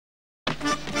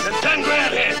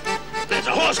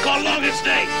horse called Longest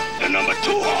Day, the number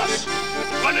 2 horse,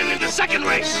 running in the second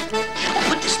race.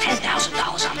 I'll put this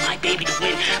 $10,000 on my baby to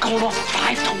win, going off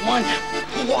 5-1.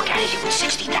 We'll walk out of here with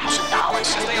 $60,000.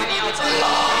 Stay on the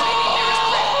outside.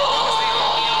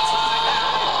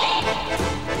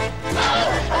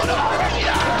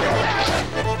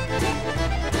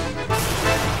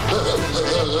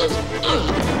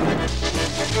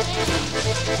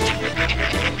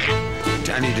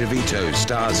 Danny DeVito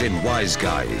stars in Wise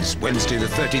Guys, Wednesday the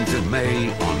 13th of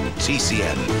May on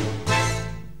TCN.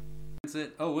 That's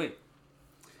it. Oh, wait.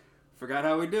 Forgot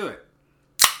how we do it.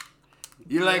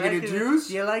 You like any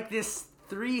juice? You like this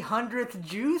 300th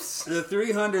juice? The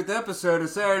 300th episode of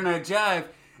Saturday Night Jive,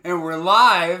 and we're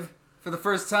live for the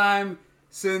first time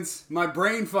since my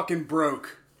brain fucking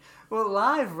broke. Well,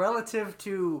 live relative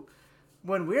to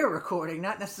when we're recording,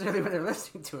 not necessarily when they're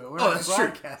listening to it. We're not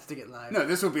broadcasting it live. No,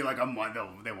 this will be like a month.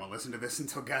 They won't listen to this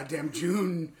until goddamn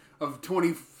June of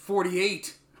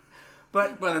 2048.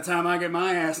 But by the time I get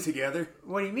my ass together.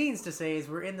 What he means to say is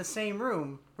we're in the same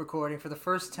room recording for the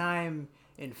first time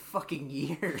in fucking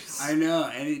years. I know,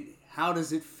 and how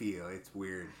does it feel? It's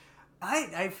weird.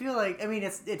 I feel like, I mean,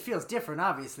 it feels different,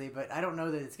 obviously, but I don't know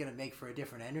that it's going to make for a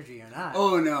different energy or not.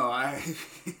 Oh, no, I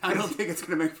don't think it's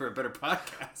going to make for a better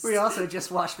podcast. We also just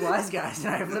watched Wise Guys,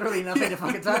 and I have literally nothing to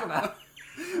fucking talk about.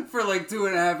 For like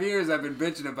 2.5 years, I've been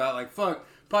bitching about, like, fuck,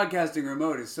 podcasting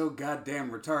remote is so goddamn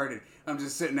retarded. I'm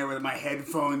just sitting there with my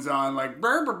headphones on, like,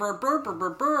 burr, burr, burr, burr, burr,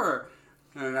 burr, burr.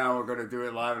 And now we're going to do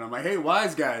it live, and I'm like, hey,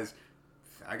 Wise Guys,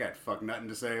 I got fuck nothing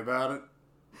to say about it.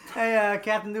 Hey,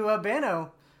 Captain Lou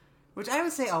Albano. Which I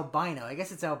would say albino. I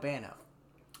guess it's albano.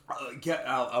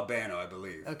 Albano, I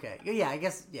believe. Okay. Yeah, I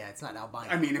guess, it's not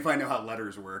albino. I mean, if I know how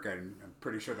letters work, I'm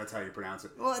pretty sure that's how you pronounce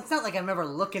it. Well, it's not like I'm ever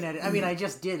looking at it. I mean, I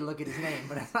just did look at his name,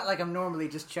 but it's not like I'm normally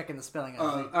just checking the spelling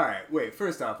on it. Alright, wait.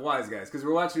 First off, Wise Guys, because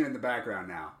we're watching it in the background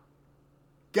now.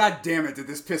 God damn it, did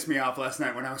this piss me off last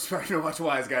night when I was trying to watch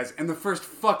Wise Guys, and the first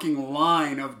fucking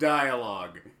line of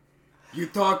dialogue. You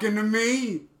talking to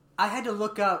me? I had to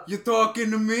look up... You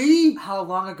talking to me? How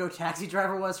long ago Taxi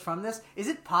Driver was from this. Is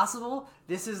it possible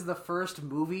this is the first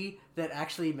movie that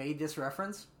actually made this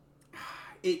reference?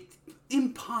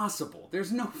 Impossible.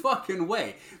 There's no fucking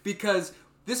way. Because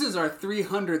this is our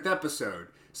 300th episode.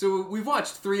 So we've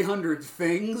watched 300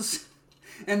 things,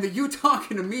 and the You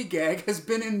Talking to Me gag has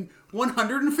been in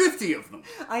 150 of them.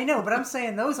 I know, but I'm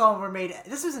saying those all were made...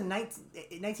 This was in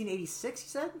 1986, you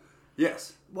said?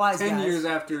 Yes. Wise 10 Guys years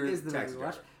after is the Taxi movie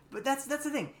Driver. But that's the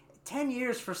thing. 10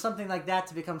 years for something like that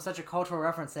to become such a cultural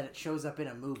reference that it shows up in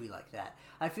a movie like that.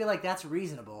 I feel like that's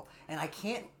reasonable. And I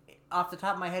can't, off the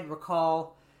top of my head,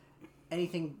 recall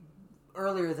anything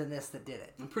earlier than this that did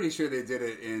it. I'm pretty sure they did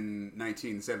it in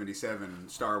 1977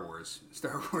 Star Wars.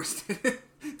 Star Wars did it.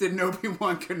 Did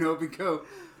Obi-Wan Kenobi go,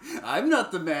 I'm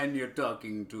not the man you're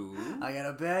talking to. I got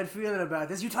a bad feeling about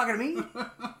this. You talking to me?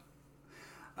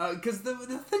 Because the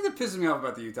thing that pisses me off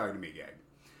about the You Talking to Me gag,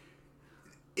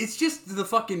 it's just the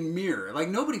fucking mirror. Like,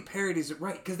 nobody parodies it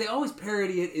right. Because they always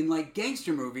parody it in, like,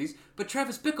 gangster movies. But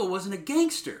Travis Bickle wasn't a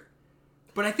gangster.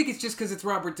 But I think it's just because it's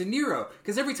Robert De Niro.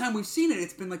 Because every time we've seen it,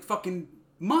 it's been, like, fucking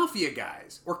mafia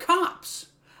guys. Or cops.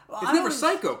 Well, it's never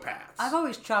psychopaths. I've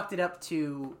always chalked it up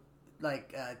to,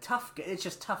 like, tough... It's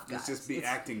just tough guys. It's just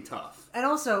acting tough. And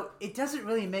also, it doesn't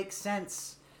really make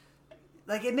sense...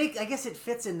 Like, I guess it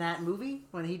fits in that movie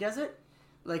when he does it.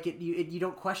 Like, you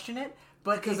don't question it.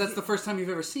 But because that's the first time you've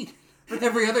ever seen it. But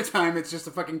every other time, it's just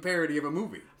a fucking parody of a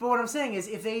movie. But what I'm saying is,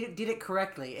 if they did it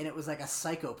correctly, and it was like a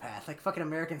psychopath, like fucking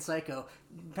American Psycho,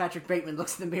 Patrick Bateman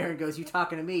looks in the mirror and goes, you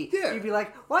talking to me? Yeah. You'd be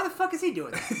like, why the fuck is he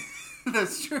doing that?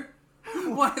 That's true.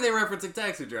 Why are they referencing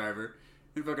Taxi Driver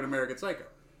in fucking American Psycho?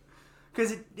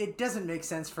 Because it doesn't make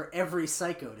sense for every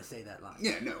psycho to say that line.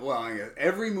 Yeah, no, well, I guess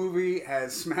every movie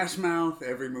has Smash Mouth,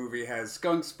 every movie has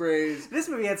skunk sprays. This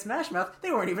movie had Smash Mouth.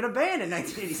 They weren't even a band in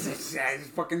 1986. Yeah, it's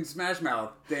fucking Smash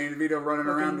Mouth. Danny DeVito running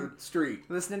around the street.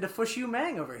 Listening to Fush You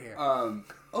Mang over here.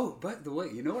 Oh, by the way,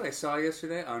 you know what I saw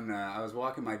yesterday? I was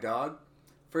walking my dog.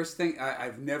 First thing,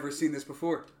 I've never seen this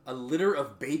before. A litter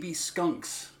of baby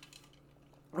skunks.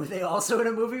 Were they also in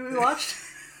a movie we watched?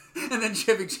 And then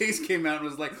Chevy Chase came out and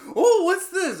was like, oh, what's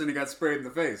this? And he got sprayed in the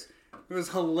face. It was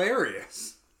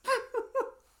hilarious.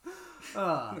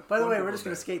 By the way, we're just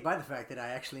going to skate by the fact that I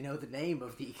actually know the name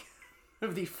of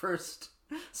the first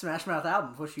Smash Mouth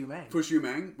album, Fush You Mang. Fush You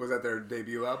Mang? Was that their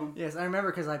debut album? Yes, I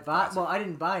remember because I bought... Well, I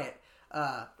didn't buy it.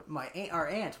 Our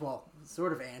aunt, well,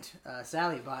 sort of aunt,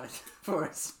 Sally bought it for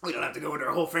us. We don't have to go into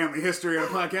our whole family history on a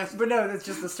podcast. But no, that's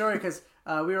just the story because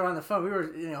we were on the phone. We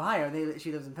were in Ohio.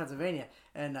 She lives in Pennsylvania.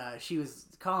 And she was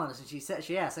calling us and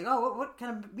she asked, like, oh, what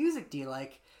kind of music do you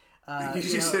like? You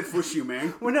just said Fushu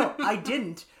Mang. Well, no, I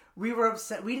didn't. We were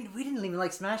upset. We didn't even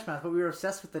like Smash Mouth, but we were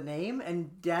obsessed with the name.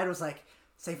 And Dad was like,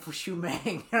 "Say Fushu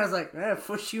Mang," and I was like,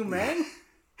 "Fushu Mang."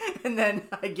 And then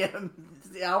I get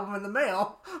the album in the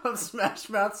mail of Smash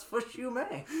Mouth's Fushu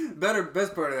Mang.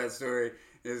 Best part of that story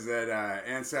is that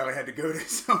Aunt Sally had to go to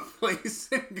some place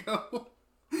and go,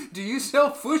 "Do you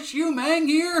sell Fushu Mang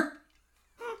here?"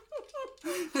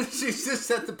 She's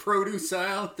just at the produce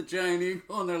aisle at the Giant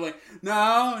Eagle, and they're like,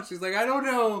 "No." And she's like, "I don't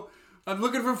know. I'm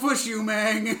looking for Fushu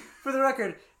Mang." For the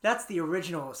record, that's the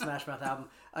original Smash Mouth album,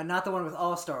 not the one with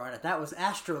All Star on it. That was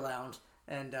Astro Lounge,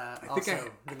 and I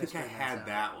think I had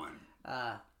that one.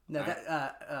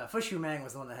 Fushu Mang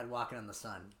was the one that had Walking in the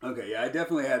Sun. Okay, yeah, I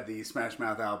definitely had the Smash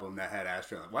Mouth album that had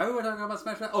Astro. Why were we talking about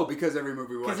Smash Mouth? Oh, because every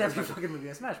movie we watched. Because every fucking movie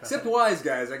has Smash Mouth. Except Wise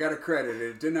Guys, I got to credit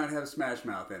it did not have Smash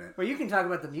Mouth in it. Well, you can talk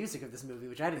about the music of this movie,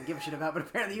 which I didn't give a shit about, but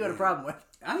apparently you had a problem with.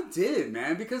 I did,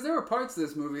 man, because there were parts of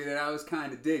this movie that I was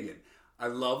kind of digging. I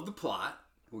love the plot.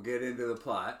 We'll get into the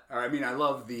plot. I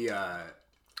love the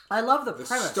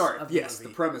premise start. of the Yes, movie.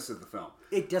 the premise of the film.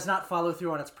 It does not follow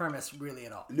through on its premise really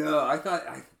at all. No, I thought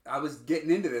I was getting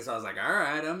into this. I was like, all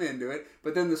right, I'm into it.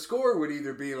 But then the score would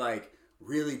either be like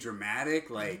really dramatic,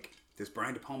 like, does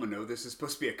Brian De Palma know this is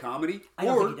supposed to be a comedy? I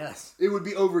don't think he does. It would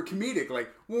be over comedic,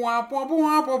 like womp womp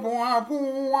womp womp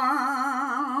womp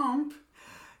womp.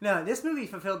 No, this movie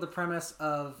fulfilled the premise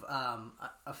of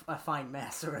a fine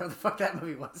mess, or whatever the fuck that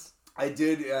movie was. I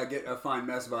did get a Fine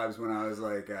Mess vibes when I was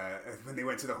like, when they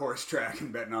went to the horse track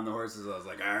and betting on the horses. I was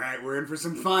like, all right, we're in for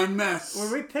some fine mess. When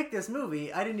we picked this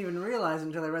movie, I didn't even realize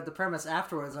until I read the premise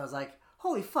afterwards. I was like,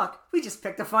 holy fuck, we just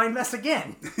picked a fine mess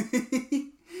again.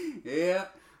 Yeah,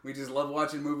 we just love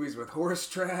watching movies with horse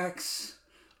tracks,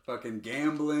 fucking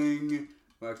gambling,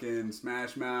 fucking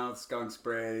Smash Mouth, skunk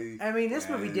spray. I mean, this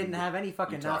movie didn't have any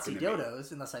fucking you Nazi talking to me.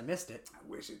 dildos, unless I missed it. I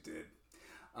wish it did.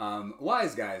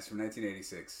 Wise Guys from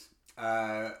 1986.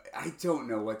 I don't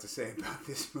know what to say about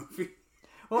this movie.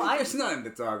 Well, there's nothing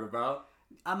to talk about.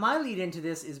 My lead into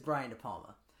this is Brian De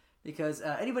Palma. Because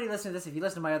anybody listening to this, if you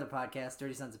listen to my other podcast,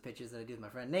 Dirty Sons of Pitches, that I do with my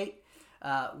friend Nate,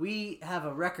 we have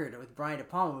a record with Brian De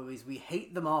Palma movies. We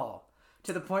hate them all.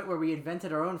 To the point where we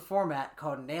invented our own format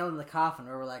called Nail in the Coffin,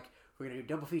 where we're like, we're going to do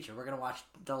a double feature. We're going to watch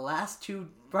the last 2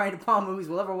 Brian De Palma movies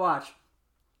we'll ever watch.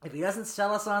 If he doesn't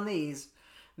sell us on these,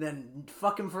 then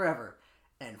fuck him forever.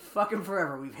 And fuck him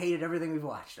forever. We've hated everything we've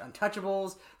watched.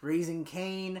 Untouchables, Raising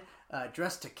Cain,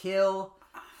 Dressed to Kill,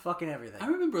 fucking everything. I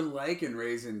remember liking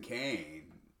Raising Cain,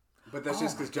 but that's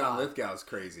just because John Lithgow's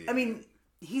crazy. I mean,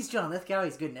 he's John Lithgow.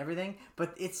 He's good in everything,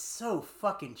 but it's so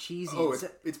fucking cheesy. Oh,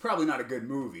 it's probably not a good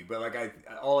movie, but like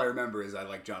all I remember is I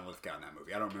like John Lithgow in that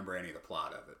movie. I don't remember any of the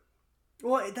plot of it.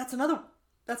 Well, that's another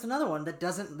one that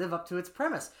doesn't live up to its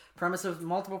premise. Premise of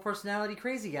multiple personality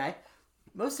crazy guy.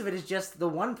 Most of it is just the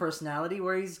one personality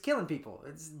where he's killing people.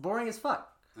 It's boring as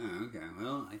fuck. Oh, okay.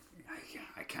 Well,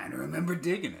 I kind of remember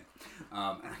digging it.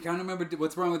 And I kind of remember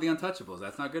what's wrong with The Untouchables.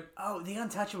 That's not good? Oh, The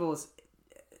Untouchables.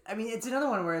 I mean, it's another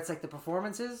one where it's like the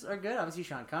performances are good. Obviously,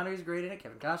 Sean Connery's great in it.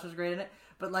 Kevin Costner's great in it.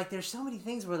 But like, there's so many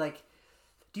things where like,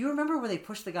 do you remember where they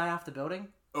pushed the guy off the building?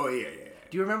 Oh, yeah.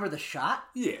 Do you remember the shot?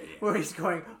 Yeah. Where he's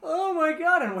going, oh my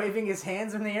god, and waving his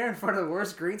hands in the air in front of the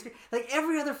worst green screen. Like,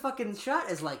 every other fucking shot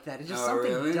is like that. It's just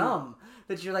something really? dumb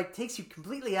that you're like, takes you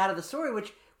completely out of the story,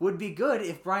 which would be good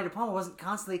if Brian De Palma wasn't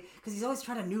constantly, because he's always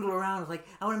trying to noodle around with like,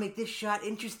 I want to make this shot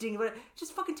interesting, but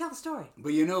just fucking tell the story.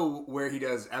 But you know where he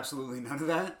does absolutely none of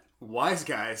that? Wise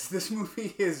Guys. This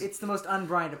movie is... It's the most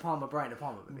un-Brian De Palma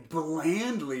movie.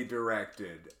 Blandly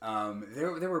directed.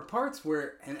 There were parts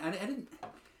where... And I didn't...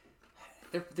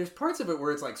 There's parts of it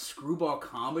where it's like screwball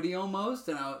comedy almost,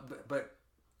 but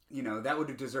you know, that would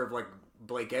have deserved like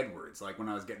Blake Edwards, like when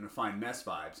I was getting the Fine Mess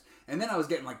vibes, and then I was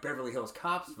getting like Beverly Hills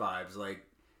Cops vibes,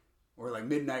 or like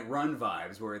Midnight Run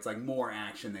vibes, where it's like more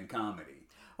action than comedy.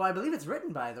 Well, I believe it's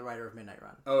written by the writer of Midnight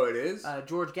Run. Oh, it is?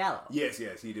 George Gallo. Yes,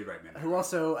 he did write Midnight Run. Who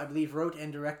also, I believe, wrote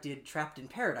and directed Trapped in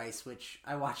Paradise, which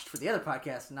I watched for the other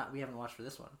podcast. We haven't watched for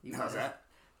this one. How's that?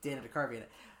 Dana DeCarvey in it.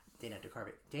 Dana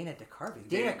Carvey.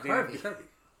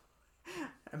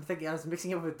 I'm thinking I was mixing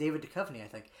it up with David Duchovny. I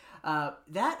think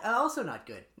that also not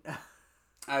good.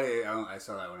 I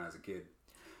saw that when I was a kid.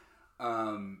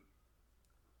 Yeah,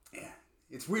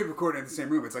 it's weird recording in the same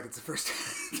room. It's like it's the first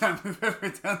time we've ever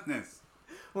done this.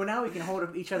 Well, now we can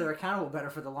hold each other accountable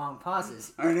better for the long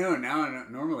pauses. I know. Now,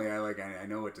 normally I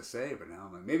know what to say, but now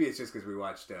I'm like, maybe it's just because we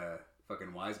watched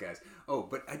fucking Wise Guys. Oh,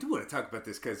 but I do want to talk about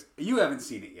this because you haven't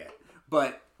seen it yet.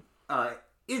 But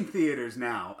in theaters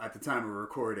now, at the time of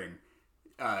recording,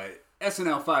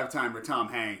 SNL 5-timer Tom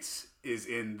Hanks is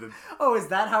in the... Oh, is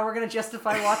that how we're going to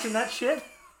justify watching that shit?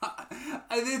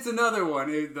 It's another one.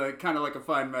 It's kind of like a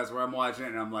fine mess where I'm watching it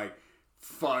and I'm like,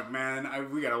 fuck,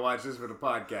 man, we gotta watch this for the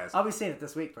podcast. I'll be seeing it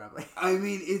this week, probably. I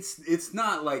mean, it's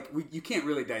not like you can't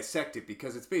really dissect it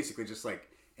because it's basically just like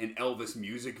an Elvis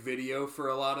music video for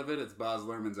a lot of it. It's Baz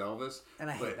Luhrmann's Elvis. And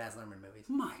I hate Baz Luhrmann movies.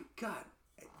 My God.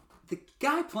 The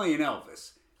guy playing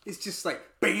Elvis is just like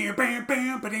bam, bam,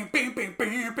 bam, bam, bam, bam,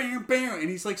 bam, bam, bam. And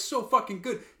he's like so fucking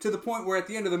good to the point where at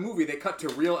the end of the movie they cut to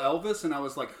real Elvis and I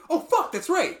was like, oh fuck, that's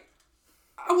right.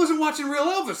 I wasn't watching real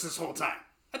Elvis this whole time.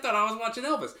 I thought I was watching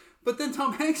Elvis. But then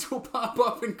Tom Hanks will pop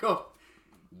up and go,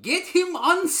 get him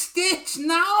unstitched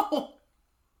now.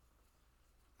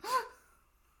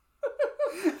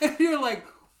 And you're like,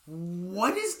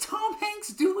 what is Tom Hanks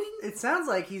doing? It sounds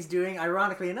like he's doing,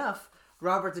 ironically enough,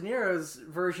 Robert De Niro's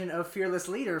version of Fearless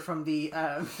Leader from the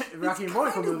Rocky and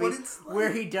Bullwinkle movie, like.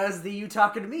 Where he does the "you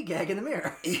talking to me" gag in the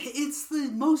mirror. It's the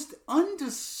most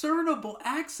undiscernible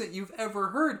accent you've ever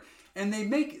heard. And they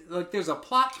make, like, there's a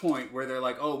plot point where they're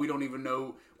like, oh, we don't even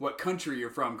know what country you're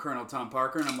from, Colonel Tom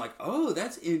Parker. And I'm like, oh,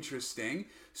 that's interesting.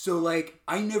 So, like,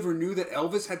 I never knew that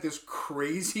Elvis had this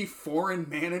crazy foreign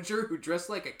manager who dressed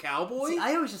like a cowboy. See,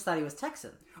 I always just thought he was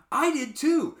Texan. I did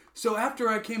too. So after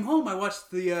I came home, I watched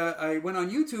I went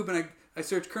on YouTube and I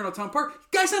searched Colonel Tom Parker.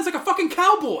 Guy sounds like a fucking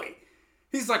cowboy.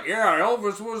 He's like, yeah,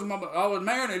 Elvis I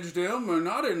managed him and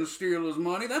I didn't steal his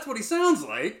money. That's what he sounds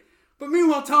like. But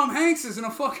meanwhile, Tom Hanks is in a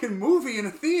fucking movie in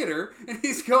a theater, and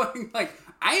he's going like,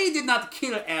 I did not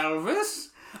kill Elvis.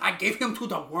 I gave him to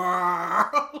the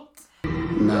world.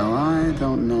 Now, I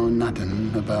don't know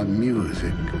nothing about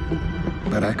music,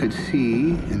 but I could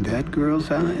see in that girl's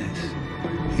eyes,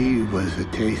 he was a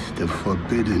taste of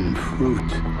forbidden fruit.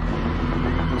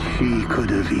 She could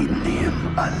have eaten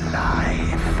him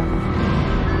alive.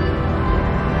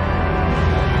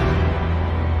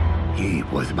 He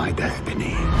was my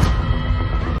destiny.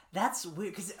 That's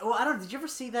weird, because, did you ever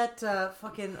see that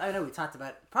fucking, I know we talked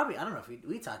about, probably, I don't know if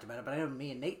we talked about it, but I know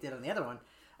me and Nate did on the other one,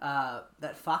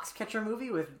 that Foxcatcher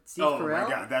movie with Steve Carell. Oh my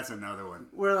God, that's another one.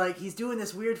 Where, like, he's doing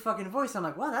this weird fucking voice, I'm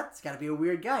like, wow, that's gotta be a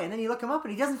weird guy, and then you look him up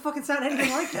and he doesn't fucking sound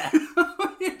anything like that.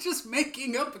 You're just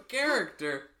making up a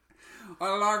character.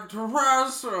 I like to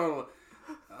wrestle.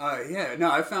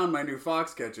 I found my new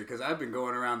Foxcatcher, because I've been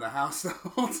going around the house the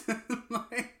whole time,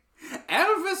 like,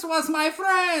 Elvis was my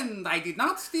friend. I did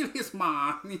not steal his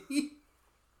money.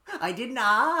 I did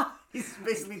not. He's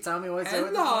basically telling me what I said.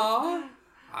 Hello.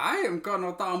 I am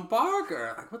Colonel Tom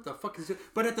Parker. Like, what the fuck is it?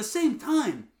 But at the same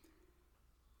time,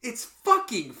 it's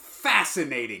fucking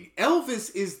fascinating.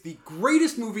 Elvis is the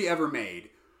greatest movie ever made.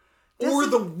 Or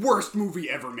the worst movie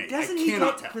ever made. Doesn't he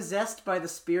get possessed by the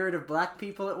spirit of black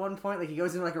people at one point? Like, he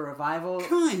goes into, like, a revival?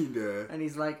 Kinda. And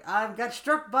he's like, I've got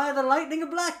struck by the lightning of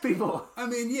black people. I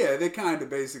mean, yeah, they kind of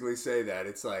basically say that.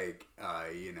 It's like,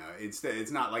 instead,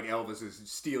 it's not like Elvis is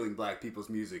stealing black people's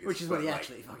music. Which is what he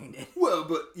actually fucking did. Well,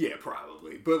 but, yeah,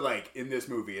 probably. But, like, in this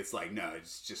movie, it's like, no,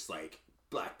 it's just like,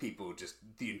 black people, just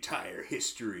the entire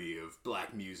history of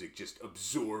black music just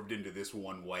absorbed into this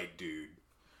one white dude.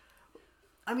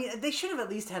 I mean, they should have at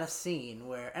least had a scene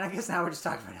where, and I guess now we're just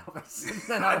talking about Elvis.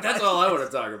 That's all I want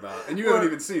to talk about, and you haven't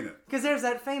even seen it. Because there's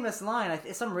that famous line,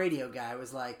 some radio guy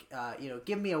was like,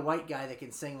 give me a white guy that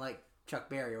can sing like Chuck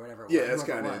Berry or whatever it was. Yeah, that's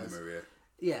kind of in the movie.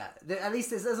 Yeah, at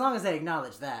least as long as they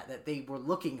acknowledge that they were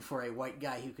looking for a white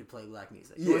guy who could play black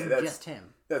music. It wasn't just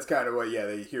him. That's kind of what,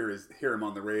 they hear him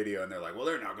on the radio, and they're like, well,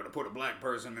 they're not going to put a black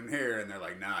person in here, and they're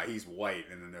like, nah, he's white,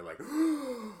 and then they're like,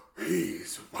 oh,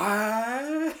 he's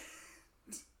white.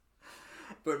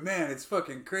 But man, it's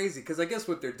fucking crazy, because I guess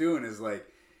what they're doing is like,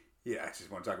 I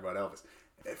just want to talk about Elvis.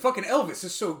 Fucking Elvis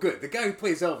is so good. The guy who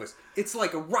plays Elvis, it's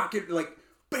like a rocket, like,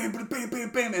 bam, bam, bam,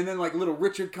 bam, bam, and then like little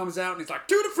Richard comes out, and he's like,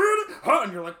 tutti frutti, huh?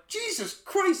 And you're like, Jesus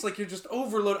Christ, like you're just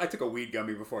overloaded. I took a weed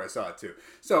gummy before I saw it too.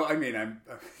 So, I mean,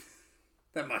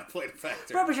 that might have played a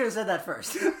factor. Probably should have said that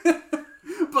first.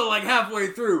 But like halfway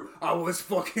through, I was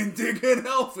fucking digging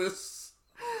Elvis.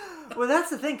 Well, that's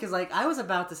the thing, because, like, I was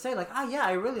about to say, like,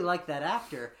 I really like that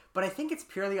actor, but I think it's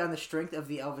purely on the strength of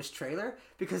the Elvis trailer,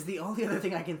 because the only other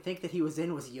thing I can think that he was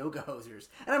in was Yoga Hosers.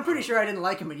 And I'm pretty sure I didn't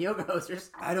like him in Yoga Hosers.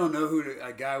 I don't know who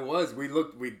the guy was. Me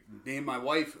and my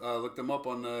wife looked him up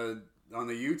on the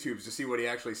YouTubes to see what he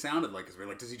actually sounded like, because we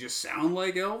were like, does he just sound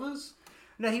like Elvis?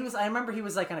 No, I remember he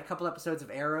was, like, on a couple episodes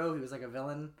of Arrow. He was, like, a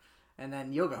villain. And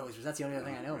then Yoga Hosers, that's the only other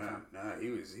thing I know from. No, he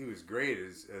was great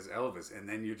as Elvis. And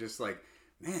then you're just like,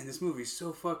 man, this movie's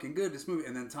so fucking good, this movie.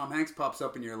 And then Tom Hanks pops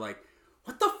up and you're like,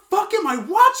 what the fuck am I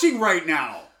watching right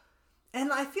now?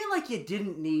 And I feel like you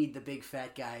didn't need the big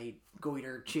fat guy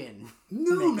goiter chin.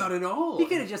 No, not at all. He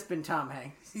could have just been Tom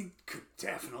Hanks. He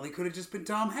definitely could have just been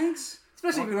Tom Hanks.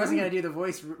 Especially if he wasn't going to do the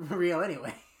voice real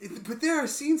anyway. But there are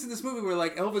scenes in this movie where,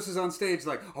 like, Elvis is on stage,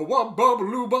 like, a wop bob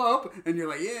loo bop, and you're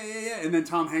like, yeah. And then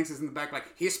Tom Hanks is in the back, like,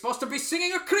 he's supposed to be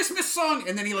singing a Christmas song,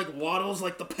 and then he, like, waddles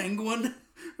like the penguin.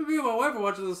 Me and my wife are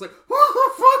watching this, like, what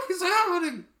the fuck is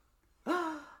happening?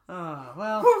 Oh,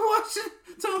 well. We're watching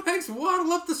Tom Hanks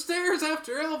waddle up the stairs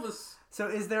after Elvis. So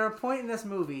is there a point in this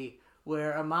movie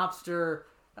where a mobster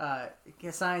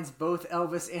assigns both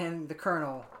Elvis and the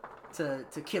Colonel to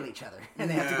kill each other, and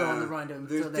they have to go on the run to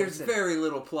There's very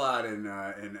little plot in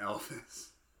Elvis.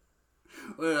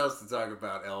 What else to talk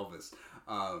about Elvis?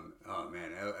 Oh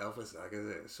man, Elvis, like I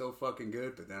said, so fucking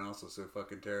good, but then also so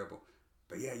fucking terrible.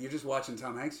 But yeah, you're just watching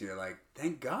Tom Hanks and you're like,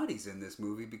 thank God he's in this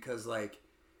movie, because like,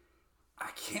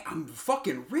 I'm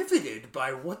fucking riveted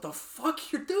by what the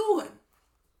fuck you're doing.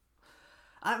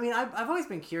 I mean, I've always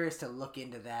been curious to look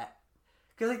into that.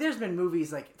 Because, like, there's been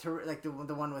movies, like the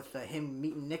one with him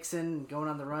meeting Nixon, going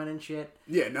on the run and shit.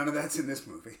 Yeah, none of that's in this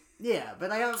movie. Yeah,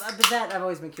 but I've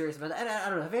always been curious about. And I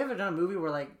don't know, have you ever done a movie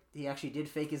where, like, he actually did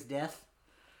fake his death?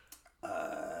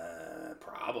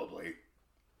 Probably.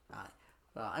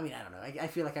 Well, I mean, I don't know. I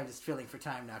feel like I'm just filling for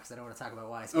time now because I don't want to talk about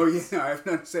Wise Guys. Oh, yeah, I have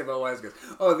nothing to say about Wise Guys.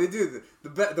 Oh, they do.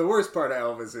 The worst part of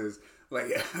Elvis is, like,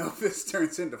 Elvis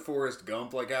turns into Forrest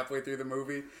Gump, like, halfway through the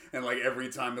movie. And, like, every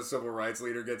time a civil rights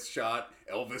leader gets shot,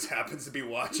 Elvis happens to be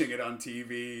watching it on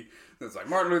TV. It's like,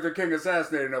 Martin Luther King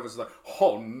assassinated, and Elvis is like,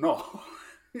 oh, no.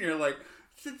 You're like,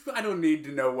 I don't need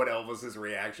to know what Elvis's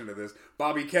reaction to this.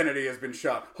 Bobby Kennedy has been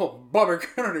shot. Oh, Bobby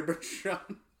Kennedy been shot.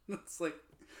 It's like,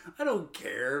 I don't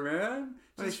care, man.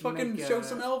 Just fucking show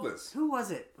some Elvis. Who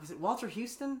was it? Was it Walter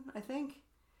Houston, I think?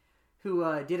 Who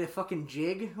did a fucking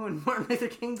jig when Martin Luther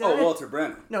King died? Oh, Walter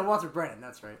Brennan. No, Walter Brennan,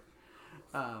 that's right.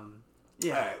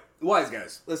 Yeah. Alright, Wise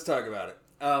Guys. Let's talk about it.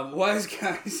 Wise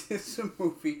Guys is a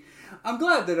movie. I'm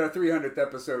glad that our 300th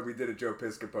episode we did a Joe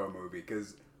Piscopo movie,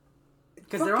 because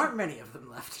there aren't many of them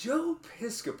left. Joe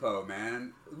Piscopo,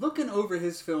 man, looking over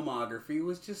his filmography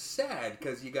was just sad,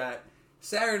 because you got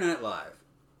Saturday Night Live.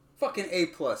 Fucking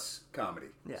A-plus comedy,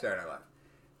 yeah. Saturday Night Live.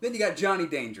 Then you got Johnny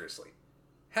Dangerously.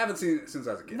 Haven't seen it since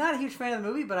I was a kid. Not a huge fan of the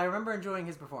movie, but I remember enjoying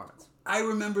his performance. I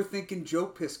remember thinking Joe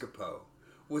Piscopo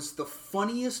was the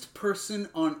funniest person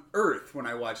on earth when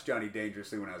I watched Johnny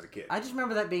Dangerously when I was a kid. I just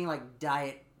remember that being like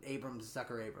Diet Abrams,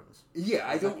 Zucker Abrams. Yeah,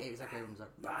 I don't... Zucker Abrams,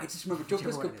 Zucker. I just remember Joe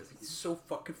Piscopo. He's so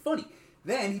fucking funny.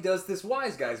 Then he does this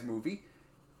Wise Guys movie.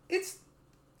 It's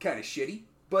kind of shitty,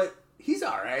 but he's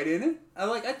alright in it.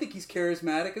 I think he's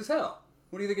charismatic as hell.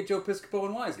 What do you think of Joe Piscopo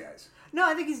and Wise Guys? No,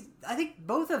 I think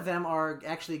both of them are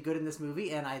actually good in this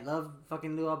movie, and I love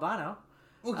fucking Lou Albano.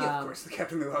 Well, yeah, of course, the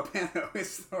Captain Lou Albano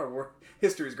is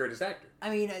history's greatest actor.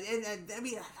 I mean,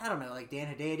 I don't know, like,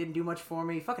 Dan Hedaya didn't do much for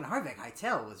me. Fucking Harvey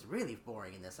Keitel was really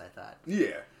boring in this, I thought.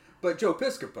 Yeah, but Joe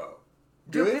Piscopo.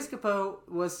 Joe Piscopo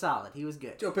was solid. He was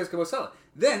good. Joe Piscopo was solid.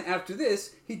 Then, after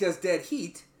this, he does Dead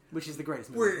Heat. Which is the greatest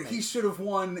movie. Where he should have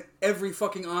won every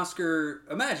fucking Oscar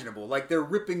imaginable. Like, they're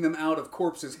ripping them out of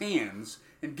corpses' hands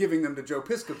and giving them to Joe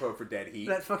Piscopo for Dead Heat.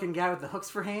 That fucking guy with the hooks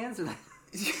for hands? Or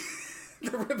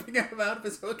they're ripping him out of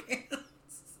his hook hands.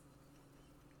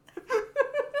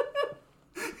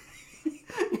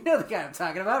 You know the guy I'm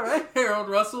talking about, right? Harold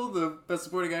Russell, the Best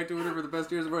Supporting Actor winner for The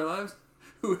Best Years of Our Lives,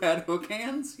 who had hook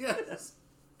hands? Yes.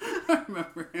 I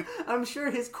remember him. I'm sure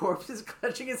his corpse is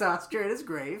clutching his Oscar in his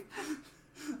grave.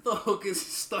 The hook is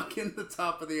stuck in the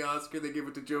top of the Oscar. They give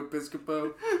it to Joe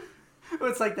Piscopo.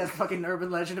 It's like that fucking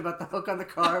urban legend about the hook on the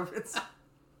car. It's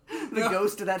the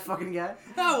ghost of that fucking guy.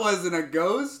 That wasn't a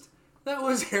ghost. That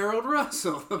was Harold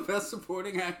Russell, the Best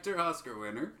Supporting Actor Oscar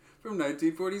winner from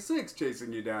 1946,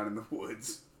 chasing you down in the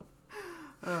woods.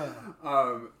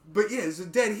 But yeah, it's a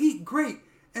Dead Heat. Great.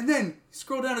 And then,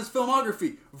 scroll down his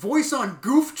filmography. Voice on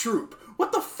Goof Troop.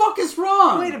 What the fuck is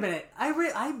wrong? Wait a minute.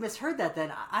 I misheard that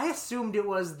then. I assumed it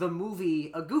was the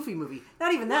movie, a Goofy movie.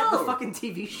 Not even that, the fucking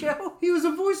TV show. He was a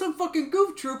voice on fucking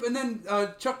Goof Troop, and then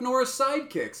Chuck Norris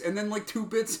sidekicks, and then like Two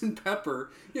Bits and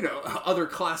Pepper. You know, other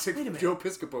classic Joe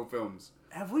Piscopo films.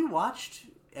 Have we watched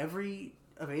every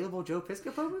available Joe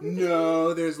Piscopo movie?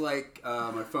 No, there's like,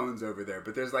 my phone's over there,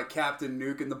 but there's like Captain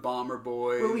Nuke and the Bomber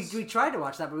Boys. Well, we tried to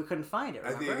watch that, but we couldn't find it,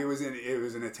 remember? I think it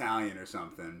was in Italian or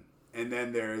something. And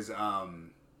then there's,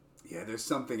 there's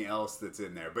something else that's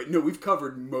in there. But no, we've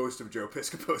covered most of Joe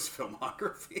Piscopo's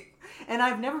filmography. And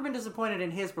I've never been disappointed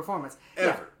in his performance. Ever.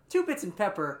 Yeah, Two Bits and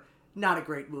Pepper, not a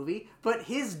great movie, but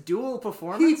his dual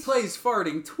performance... He plays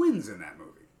farting twins in that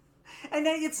movie. And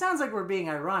it sounds like we're being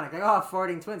ironic. Like, oh,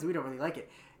 farting twins, we don't really like it.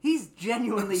 He's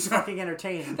genuinely fucking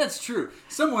entertaining. That's true.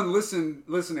 Someone listening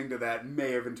to that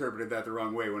may have interpreted that the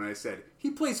wrong way when I said,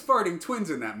 he plays farting twins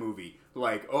in that movie.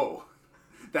 Like, oh...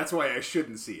 That's why I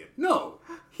shouldn't see it. No,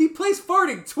 he plays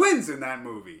farting twins in that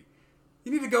movie.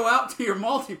 You need to go out to your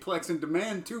multiplex and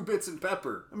demand 2 bits and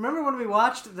pepper. Remember when we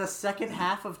watched the second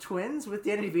half of Twins with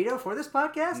Danny DeVito for this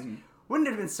podcast? Wouldn't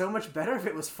it have been so much better if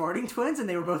it was farting twins and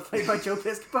they were both played by Joe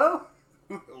Piscopo?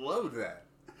 Love that.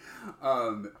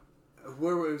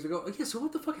 Where was it going? Yeah, so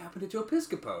what the fuck happened to Joe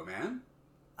Piscopo, man?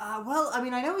 Well, I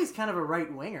mean, I know he's kind of a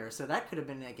right-winger, so that could have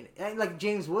been like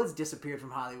James Woods disappeared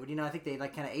from Hollywood. You know, I think they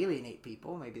like kind of alienate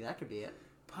people. Maybe that could be it.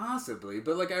 Possibly,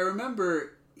 but like I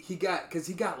remember he got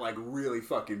like really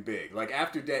fucking big. Like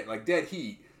after Dead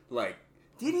Heat, like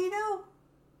did he know?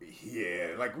 Yeah,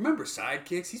 like remember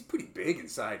Sidekicks? He's pretty big in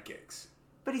Sidekicks.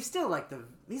 But he's still like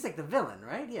he's like the villain,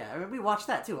 right? Yeah, I mean, we watched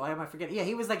that too. Why am I forgetting? Yeah,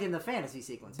 he was like in the fantasy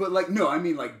sequence. But like, no, I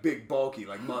mean like big, bulky,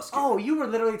 like muscular. Oh, you were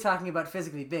literally talking about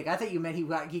physically big. I thought you meant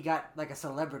he got like a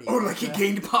celebrity. Oh, like he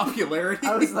gained popularity?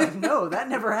 I was like, no, that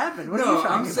never happened. What are you No,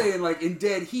 talking I'm about? saying like in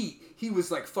Dead Heat, he was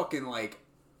like fucking like,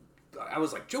 I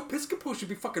was like, Joe Piscopo should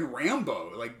be fucking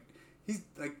Rambo. Like, he's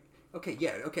like, okay,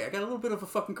 I got a little bit of a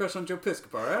fucking crush on Joe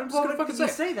Piscopo, all right? I'm just Well, gonna fucking you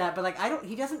say. say that, but like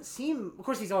he doesn't seem. Of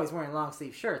course, he's always wearing long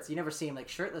sleeve shirts. You never see him like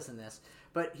shirtless in this,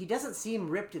 but he doesn't seem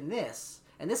ripped in this.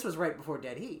 And this was right before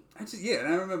Dead Heat. And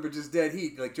I remember just Dead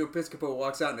Heat, like Joe Piscopo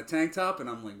walks out in a tank top, and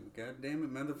I'm like, God damn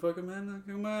it, motherfucker, man,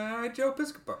 come on, Joe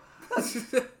Piscopo.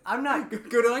 I'm not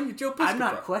Good on you, Joe Piscopo. I'm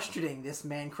not questioning this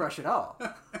man crush at all.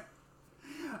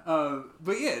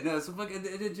 But yeah, no, so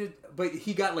fucking, but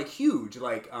he got like huge,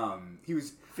 like he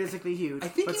was Physically huge. I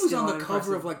think but he was still on the an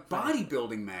cover of impressive like fighter.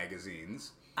 bodybuilding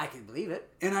magazines. I can believe it.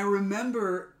 And I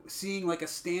remember seeing like a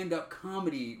stand-up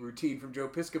comedy routine from Joe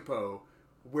Piscopo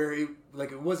where it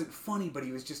wasn't funny, but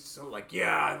he was just so like,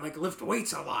 yeah, I like lift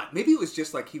weights a lot. Maybe it was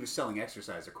just like he was selling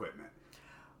exercise equipment.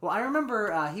 Well, I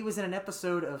remember he was in an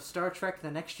episode of Star Trek: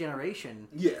 The Next Generation.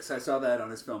 Yes, I saw that on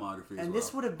his filmography And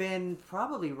this would have been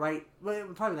probably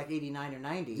probably like 89 or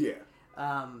 90.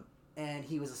 Yeah. And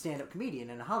he was a stand-up comedian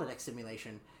in a holodeck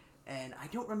simulation. And I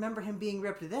don't remember him being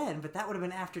ripped then, but that would have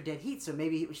been after Dead Heat, so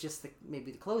maybe it was just the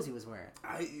clothes he was wearing.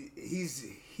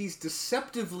 He's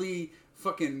deceptively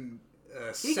fucking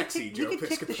sexy, Joe He could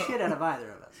Piscopo. kick the shit out of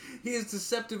either of us. He is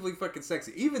deceptively fucking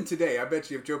sexy. Even today, I bet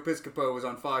you if Joe Piscopo was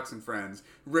on Fox and Friends,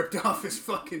 ripped off his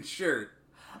fucking shirt,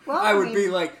 Well, I would mean, be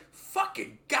like,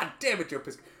 fucking goddamn it, Joe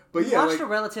Piscopo. But we yeah, watched like, a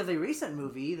relatively recent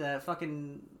movie, the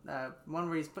fucking one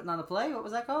where he's putting on the play. What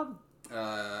was that called?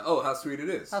 How Sweet It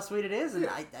Is. How Sweet It Is. And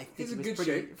Yeah. I think He's he in was good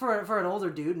pretty shape. for an older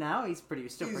dude now. He's still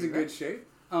He's pretty in good ripped. shape.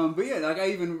 But yeah, like I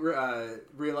even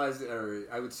realized, or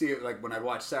I would see it like when I'd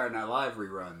watch Saturday Night Live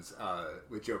reruns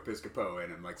with Joe Piscopo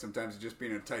in him. Like sometimes he'd just be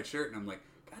in a tight shirt, and I'm like,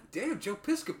 God damn, Joe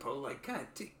Piscopo, like God,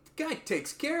 guy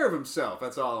takes care of himself.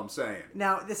 That's all I'm saying.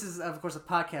 Now, this is, of course, a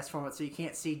podcast format, so you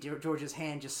can't see George's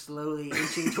hand just slowly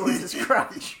inching towards his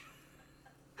crotch.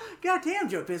 God damn,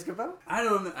 Joe Piscopo. I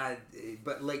don't know,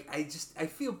 but like I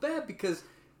feel bad because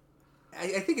I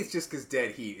think it's just because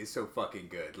Dead Heat is so fucking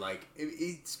good. Like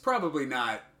it's probably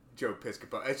not Joe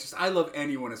Piscopo. It's just I love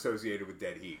anyone associated with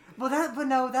Dead Heat. But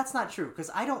no, that's not true,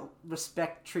 because I don't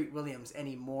respect Treat Williams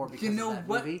anymore because You know of that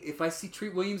what? movie. If I see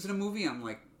Treat Williams in a movie, I'm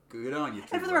like, good on you,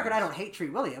 Treat And for the record, I Williams. don't hate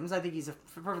Treat Williams. I think he's a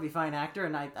perfectly fine actor,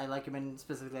 and I like him in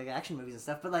specifically like action movies and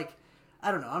stuff. But like,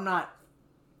 I don't know.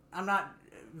 I'm not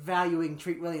valuing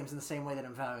Treat Williams in the same way that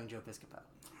I'm valuing Joe Piscopo.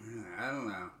 I don't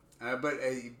know. But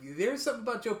there's something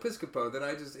about Joe Piscopo that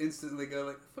I just instantly go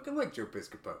like, I fucking like Joe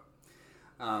Piscopo.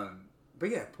 But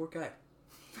yeah, poor guy.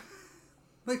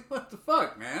 Like, what the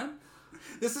fuck, man?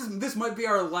 This might be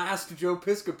our last Joe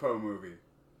Piscopo movie.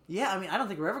 Yeah, I mean, I don't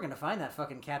think we're ever going to find that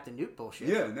fucking Captain Nuke bullshit.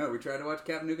 Yeah, no, we tried to watch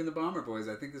Captain Nuke and the Bomber Boys.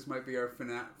 I think this might be our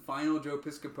final Joe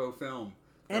Piscopo film.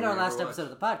 And that our we last ever episode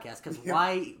watched. of the podcast, because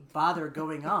why bother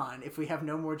going on if we have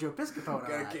no more Joe Piscopo in our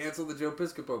Gotta lives? cancel the Joe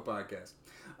Piscopo podcast.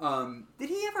 Did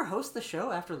he ever host the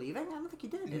show after leaving? I don't think he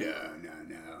did. Did he?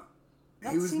 No.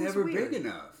 That He was seems never weird. big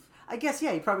enough. I guess,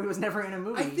 yeah, he probably was never in a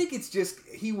movie. I think it's just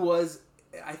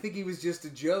I think he was just a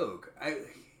joke.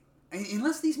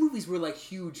 Unless these movies were like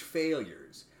huge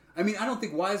failures. I mean, I don't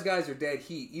think Wise Guys or Dead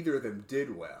Heat, either of them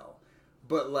did well.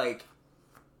 But like,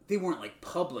 they weren't like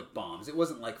public bombs. It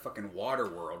wasn't like fucking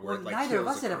Waterworld where Well, it like neither of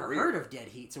kills us a had ever career. heard of Dead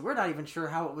Heat, so we're not even sure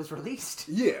how it was released.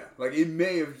 Yeah, like it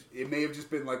may have just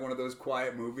been like one of those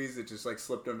quiet movies that just like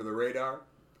slipped under the radar.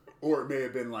 Or it may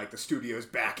have been like the studio's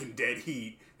back in Dead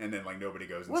Heat, and then like nobody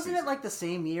goes and Wasn't sees it like the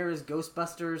same year as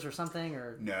Ghostbusters or something?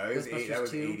 Or No, it was Ghostbusters that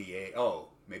was 2? 88. Oh,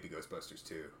 maybe Ghostbusters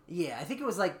 2. Yeah, I think it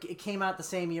was like it came out the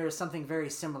same year as something very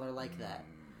similar like that,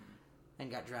 and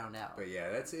got drowned out. But yeah,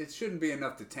 it shouldn't be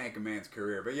enough to tank a man's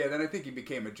career. But yeah, then I think he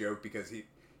became a joke because he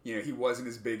wasn't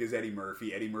as big as Eddie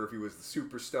Murphy. Eddie Murphy was the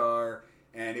superstar.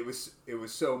 and it was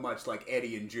so much like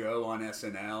Eddie and Joe on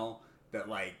SNL that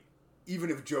like even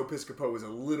if Joe Piscopo was a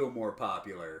little more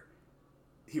popular,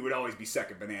 he would always be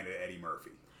second banana to Eddie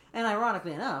Murphy. And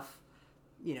ironically enough,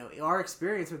 our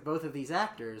experience with both of these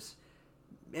actors,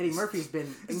 Eddie Murphy's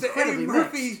been incredibly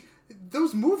mixed.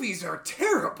 Those movies are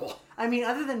terrible. I mean,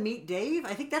 other than Meet Dave,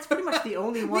 I think that's pretty much the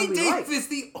only one we like. Meet Dave is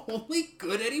the only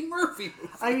good Eddie Murphy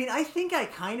movie. I mean, I think I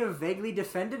kind of vaguely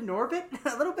defended Norbit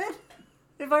a little bit,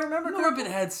 if I remember correctly.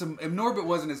 Norbit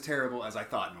wasn't as terrible as I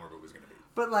thought Norbit was going to be.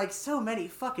 But like so many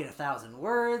fucking 1,000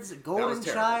 Words, Golden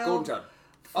Child. Golden Child.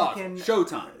 Fucking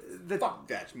Showtime. Fuck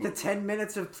that movie. The 10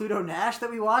 minutes of Pluto Nash that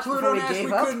we watched Pluto before Nash we gave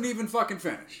we up. couldn't even fucking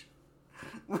finish.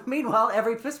 Meanwhile,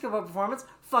 every Piscopo performance,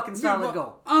 fucking solid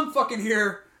gold. I'm fucking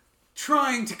here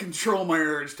trying to control my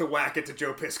urge to whack it to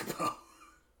Joe Piscopo.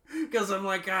 Because I'm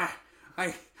like,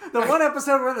 one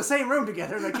episode we're in the same room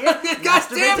together and I can't. God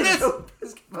damn masturbate to this! Joe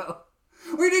Piscopo.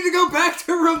 We need to go back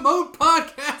to remote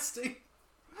podcasting.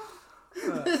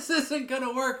 This isn't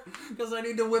gonna work because I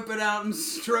need to whip it out and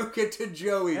stroke it to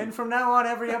Joey. And from now on,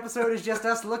 every episode is just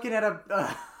us looking at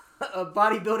a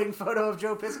bodybuilding photo of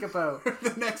Joe Piscopo.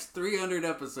 The next 300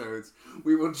 episodes,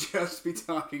 we will just be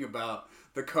talking about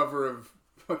the cover of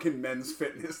fucking Men's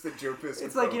Fitness that Joe Piscopo.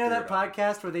 It's like, that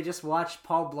podcast where they just watch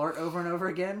Paul Blart over and over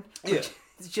again? Yeah.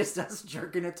 It's just us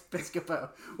jerking it to Piscopo.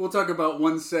 We'll talk about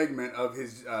one segment of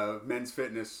his Men's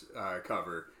Fitness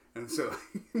cover. And so,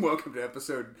 welcome to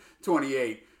episode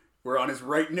 28. We're on his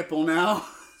right nipple now.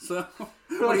 So,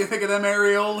 what do you think of them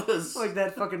areolas? Like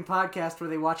that fucking podcast where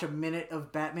they watch a minute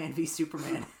of Batman v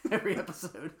Superman every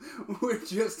episode. We're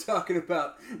just talking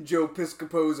about Joe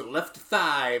Piscopo's left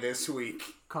thigh this week.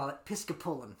 Call it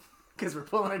Piscopulin, because we're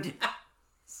pulling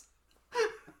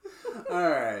a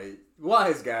Alright,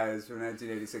 Wise Guys from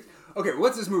 1986. Okay,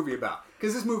 what's this movie about?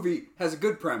 Because this movie has a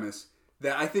good premise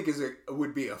that I think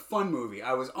would be a fun movie.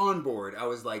 I was on board. I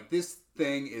was like, this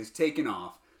thing is taking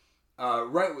off.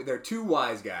 They're two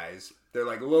wise guys. They're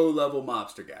like low-level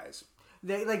mobster guys.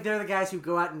 They're the guys who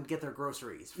go out and get their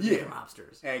groceries for the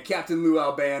mobsters. And Captain Lou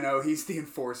Albano, he's the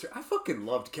enforcer. I fucking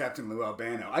loved Captain Lou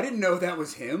Albano. I didn't know that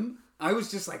was him. I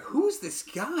was just like, who's this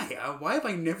guy? Why have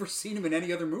I never seen him in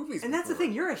any other movies And before? that's the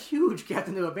thing. You're a huge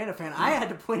Captain Lou Albano fan. I had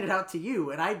to point it out to you,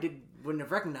 and I wouldn't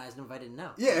have recognized him if I didn't know.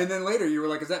 Yeah, and then later you were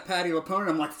like, is that Patti LuPone? And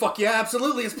I'm like, fuck yeah,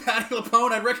 absolutely, it's Patti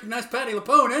LuPone. I'd recognize Patti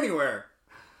LuPone anywhere.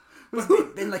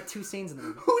 In like 2 scenes in the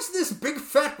movie. Who's this big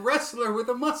fat wrestler with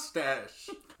a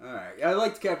mustache? Alright, I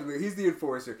liked Captain Lou. He's the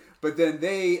enforcer. But then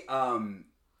they, okay,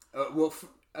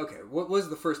 what was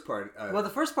the first part? Well, the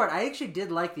first part, I actually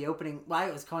did like the opening. Well,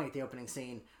 I was calling it the opening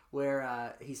scene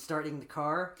where he's starting the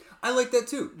car. I like that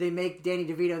too. They make Danny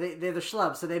DeVito, they're the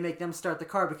schlubs, so they make them start the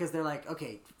car because they're like,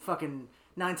 okay, fucking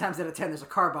 9 times out of 10 there's a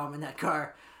car bomb in that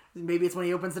car. Maybe it's when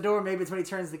he opens the door, maybe it's when he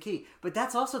turns the key. But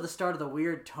that's also the start of the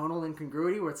weird tonal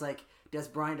incongruity where it's like, does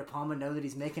Brian De Palma know that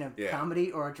he's making a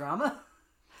comedy or a drama?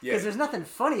 Because there's nothing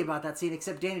funny about that scene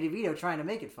except Danny DeVito trying to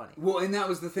make it funny. Well, and that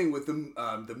was the thing with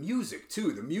the music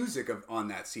too. The music on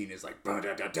that scene is like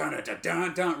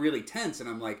really tense, and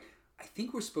I'm like, I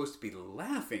think we're supposed to be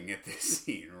laughing at this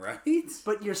scene, right?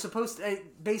 But you're supposed to,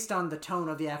 based on the tone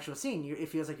of the actual scene, it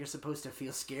feels like you're supposed to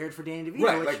feel scared for Danny DeVito.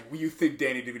 Right, like you think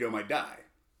Danny DeVito might die.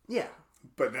 Yeah.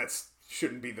 But that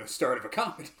shouldn't be the start of a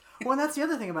comedy. Well, and that's the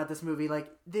other thing about this movie. Like,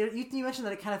 you mentioned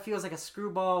that it kind of feels like a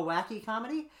screwball, wacky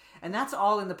comedy, and that's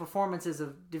all in the performances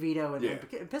of DeVito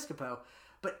and Piscopo.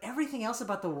 But everything else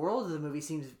about the world of the movie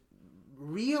seems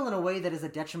real in a way that is a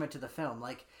detriment to the film.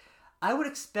 Like, I would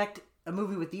expect a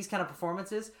movie with these kind of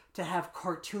performances to have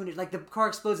cartoonish, like the car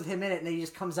explodes with him in it, and then he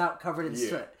just comes out covered in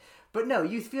soot. But no,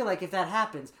 you feel like if that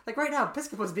happens, like right now,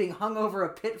 Piscopo's being hung over a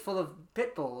pit full of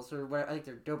pit bulls, or what, I think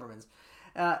they're Dobermans,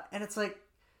 and it's like,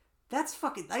 that's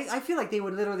fucking. I feel like they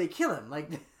would literally kill him. Like,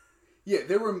 yeah,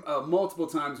 there were multiple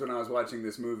times when I was watching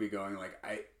this movie, going like,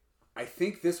 I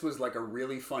think this was like a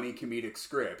really funny comedic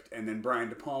script, and then Brian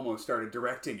De Palma started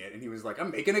directing it, and he was like,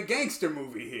 I'm making a gangster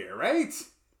movie here, right?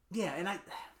 Yeah,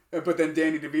 and But then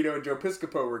Danny DeVito and Joe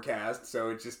Piscopo were cast, so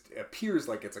it just appears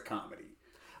like it's a comedy.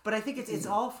 But I think it's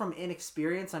all from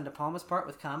inexperience on De Palma's part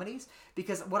with comedies,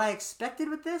 because what I expected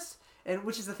with this, and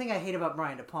which is the thing I hate about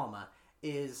Brian De Palma,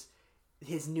 is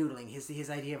his noodling, his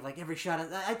idea of like every shot.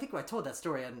 I think I told that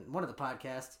story on one of the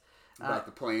podcasts. About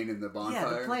the plane and the bonfire?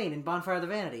 Yeah, the plane and Bonfire of the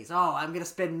Vanities. Oh, I'm going to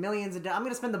spend millions of dollars. I'm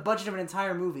going to spend the budget of an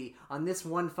entire movie on this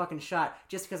one fucking shot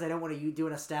just because I don't want to do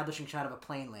an establishing shot of a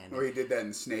plane landing. Or he did that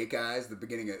in Snake Eyes. The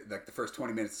beginning of, like, the first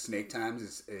 20 minutes of Snake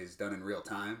Times is done in real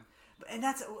time. And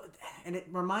it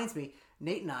reminds me,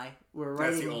 Nate and I were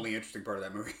writing... That's the only interesting part of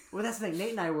that movie. Well, that's the thing.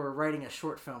 Nate and I were writing a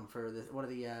short film for one of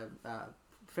the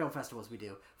film festivals we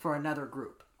do for another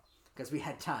group. because we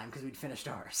had time because we'd finished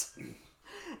ours.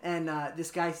 And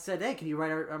this guy said, "Hey, can you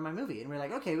write my movie?" And we're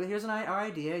like, "Okay, well, here's our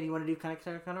idea, and you want to do kind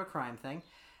of a crime thing."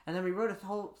 And then we wrote a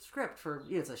whole script for,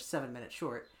 it's a 7-minute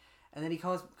short. And then he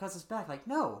calls us back like,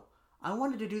 "No, I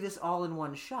wanted to do this all in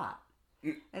one shot."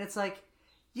 And it's like,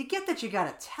 you get that you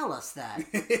got to tell us that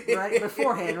right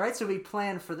beforehand, right? So we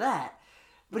planned for that.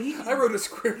 But I wrote a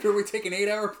script where we take an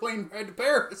 8-hour plane ride to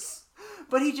Paris.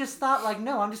 But he just thought like,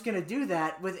 no, I'm just going to do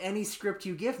that with any script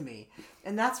you give me.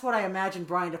 And that's what I imagine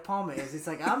Brian De Palma is. It's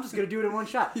like, I'm just going to do it in one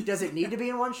shot. Does it need to be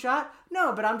in one shot?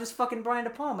 No, but I'm just fucking Brian De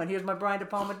Palma, and here's my Brian De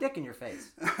Palma dick in your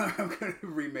face. I'm going to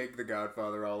remake The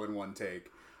Godfather all in one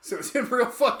take. So it's in real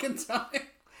fucking time.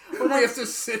 Well, we have to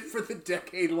sit for the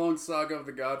decade-long saga of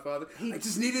The Godfather. I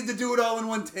just needed to do it all in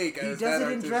one take. He does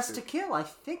it in Dressed to Kill. I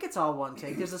think it's all one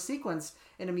take. There's a sequence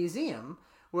in a museum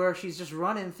where she's just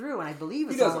running through, and I believe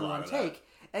it's all in one take.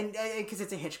 And because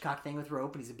it's a Hitchcock thing with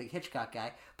rope, and he's a big Hitchcock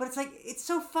guy. But it's like, it's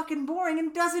so fucking boring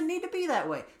and doesn't need to be that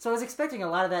way. So I was expecting a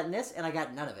lot of that in this, and I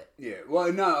got none of it. Yeah,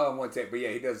 well, not on one take, but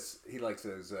yeah, he likes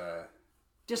those...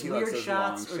 just weird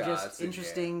shots or just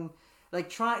interesting... Yeah. Like,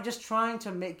 trying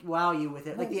to wow you with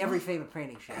it. Like the Every Famous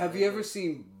Painting shot. Have you ever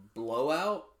seen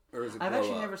Blowout? Or is it I've Blow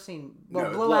actually Up? Never seen...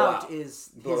 Well, no, Blowout is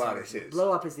his. Blowout is his.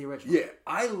 Blow Up is the original. Yeah,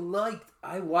 I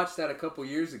watched that a couple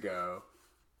years ago,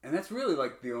 and that's really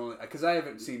like the only... Because I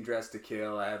haven't seen Dressed to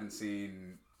Kill, I haven't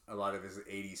seen a lot of his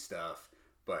 80s stuff,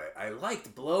 but I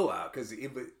liked Blowout because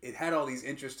it had all these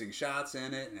interesting shots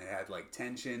in it, and it had like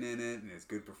tension in it, and it's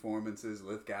good performances.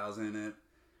 Lithgow's in it.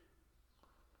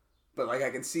 But like I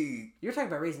can see... You're talking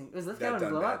about Raising... Was Lithgow in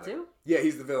Blowout too? Yeah,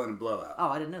 he's the villain in Blowout. Oh,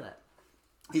 I didn't know that.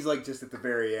 He's like just at the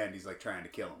very end, he's like trying to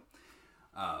kill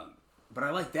him. But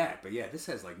I like that. But yeah, this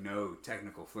has like no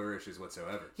technical flourishes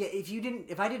whatsoever. Yeah,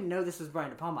 if I didn't know this was Brian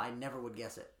De Palma, I never would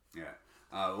guess it. Yeah.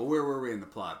 Well, where were we in the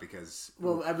plot? Because...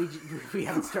 Well, we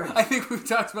haven't started. I think we've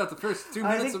talked about the first 2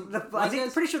 minutes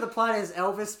I'm pretty sure the plot is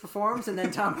Elvis performs and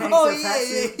then Tom Hanks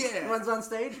runs on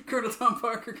stage. Colonel Tom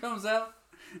Parker comes out.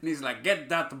 And he's like, "Get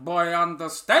that boy on the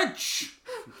stage."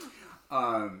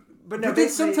 But then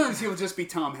sometimes he'll just be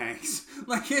Tom Hanks.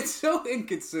 Like, it's so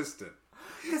inconsistent.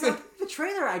 Because the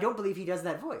trailer, I don't believe he does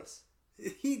that voice.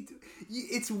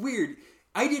 It's weird.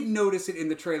 I didn't notice it in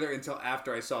the trailer until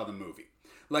after I saw the movie.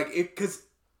 Like, because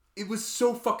it was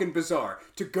so fucking bizarre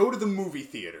to go to the movie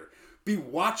theater, be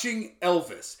watching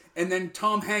Elvis, and then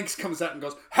Tom Hanks comes out and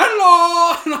goes,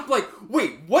 "Hello!" And I'm like,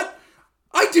 wait, what?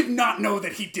 I did not know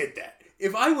that he did that.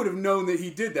 If I would have known that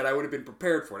he did that, I would have been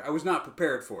prepared for it. I was not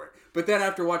prepared for it. But then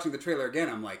after watching the trailer again,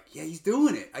 I'm like, yeah, he's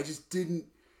doing it. I just didn't...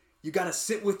 You gotta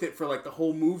sit with it for like the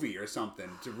whole movie or something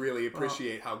to really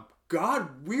appreciate how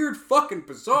weird fucking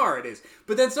bizarre it is.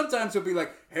 But then sometimes he'll be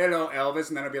like, "Hello, Elvis,"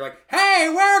 and then I'll be like,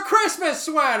 "Hey, wear a Christmas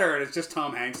sweater!" And it's just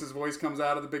Tom Hanks' voice comes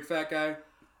out of the big fat guy.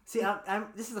 See,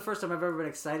 this is the first time I've ever been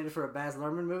excited for a Baz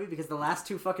Luhrmann movie because the last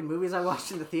two fucking movies I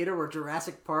watched in the theater were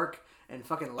Jurassic Park and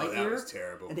fucking Lightyear. Oh, that was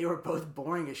terrible. And they were both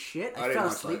boring as shit. I fell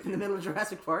asleep in the middle of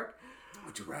Jurassic Park.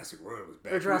 Oh, Jurassic World was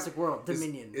bad. Or Jurassic World,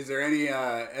 Dominion. Is there any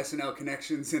SNL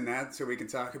connections in that so we can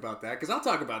talk about that? Because I'll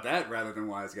talk about that rather than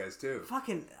Wise Guys too.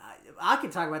 Fucking, I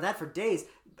could talk about that for days.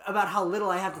 About how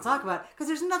little I have to talk about because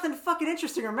there's nothing fucking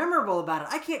interesting or memorable about it.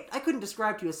 I couldn't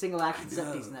describe to you a single action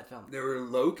set piece in that film. There were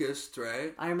locusts,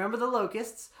 right? I remember the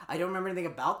locusts. I don't remember anything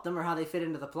about them or how they fit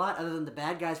into the plot other than the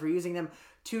bad guys were using them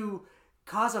to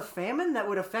cause a famine that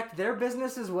would affect their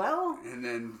business as well. And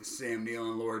then Sam Neill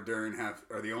and Laura Dern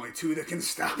are the only two that can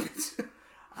stop it.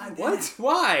 What?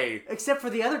 Why? Except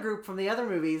for the other group from the other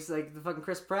movies, like the fucking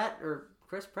Chris Pratt,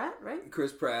 right?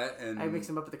 Chris Pratt and... I mix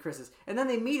them up with the Chris's. And then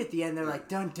they meet at the end, they're like,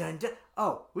 dun, dun, dun.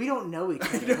 Oh, we don't know each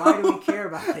other. Why do we care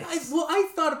about this?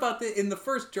 I thought about that in the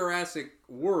first Jurassic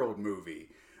World movie.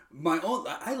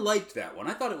 I liked that one.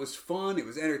 I thought it was fun. It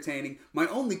was entertaining. My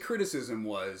only criticism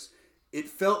was it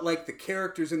felt like the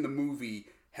characters in the movie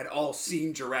had all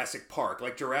seen Jurassic Park.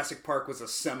 Like Jurassic Park was a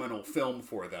seminal film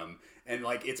for them. And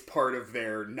like it's part of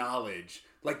their knowledge.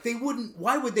 Like,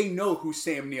 why would they know who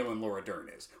Sam Neill and Laura Dern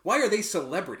is? Why are they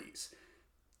celebrities?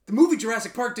 The movie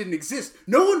Jurassic Park didn't exist.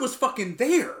 No one was fucking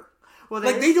there. Well,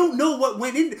 they don't know what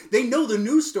went in. They know the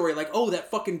news story, like, oh,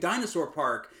 that fucking dinosaur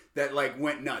park that, like,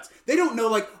 went nuts. They don't know,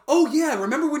 like, oh, yeah,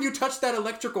 remember when you touched that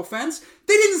electrical fence?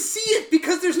 They didn't see it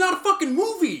because there's not a fucking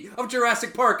movie of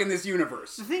Jurassic Park in this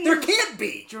universe. There can't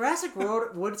be. Jurassic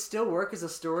World would still work as a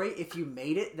story if you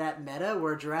made it that meta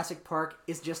where Jurassic Park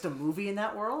is just a movie in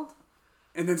that world.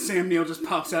 And then Sam Neill just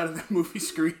pops out of the movie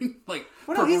screen, like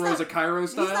Purple Rosa Cairo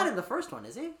style. He's not in the first one,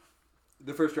 is he?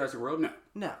 The first Jurassic World? No.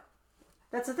 No.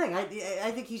 That's the thing. I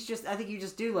think you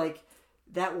just do like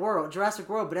that world, Jurassic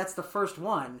World, but that's the first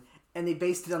one, and they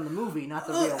based it on the movie, not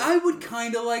the real. I would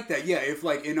kind of like that. Yeah, if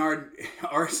like in our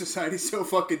society's so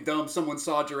fucking dumb, someone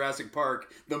saw Jurassic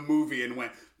Park the movie and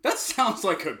went, "That sounds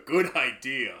like a good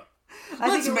idea.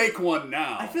 Let's make one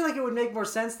now." I feel like it would make more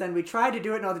sense then. We tried to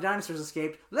do it and all the dinosaurs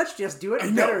escaped. Let's just do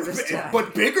it better this time.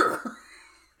 But bigger.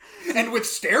 And with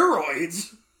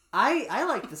steroids. I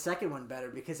liked the second one better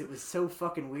because it was so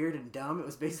fucking weird and dumb. It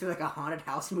was basically like a haunted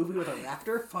house movie with a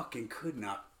raptor. Fucking could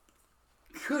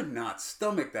not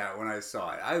stomach that when I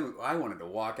saw it. I wanted to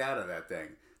walk out of that thing.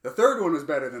 The third one was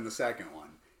better than the second one.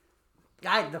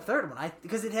 The third one,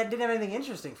 because it didn't have anything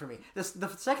interesting for me. The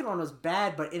second one was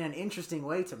bad, but in an interesting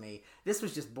way to me. This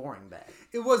was just boring bad.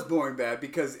 It was boring bad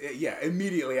because,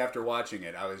 immediately after watching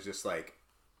it, I was just like,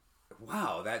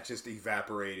 wow, that just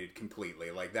evaporated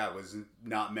completely. Like, that was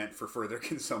not meant for further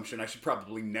consumption. I should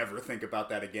probably never think about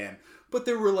that again. But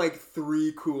there were, like,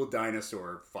 3 cool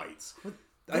dinosaur fights.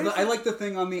 I like the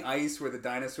thing on the ice where the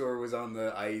dinosaur was on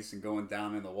the ice and going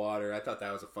down in the water. I thought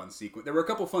that was a fun sequence. There were a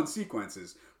couple fun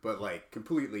sequences, but, like,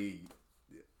 completely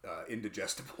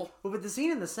indigestible. Well, but the scene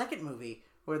in the second movie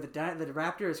where the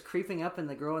raptor is creeping up and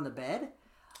the girl in the bed,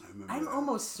 I'm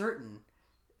almost certain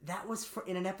that was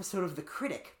in an episode of The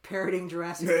Critic parodying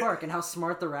Jurassic Park and how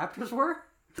smart the raptors were.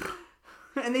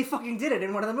 And they fucking did it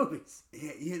in one of the movies.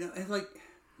 Yeah,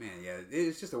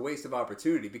 it's just a waste of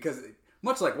opportunity because,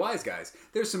 much like Wise Guys,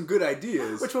 there's some good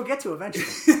ideas. Which we'll get to eventually.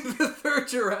 In the third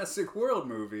Jurassic World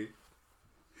movie.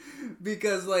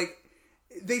 Because, like,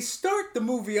 they start the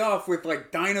movie off with,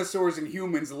 like, dinosaurs and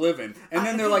humans living. And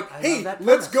then they're like, hey,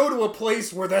 let's go to a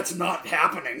place where that's not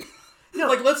happening. No.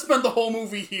 Like, let's spend the whole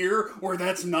movie here where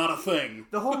that's not a thing.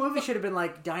 The whole movie should have been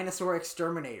like dinosaur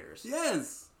exterminators.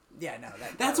 Yes. Yeah, no.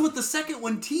 That's what the second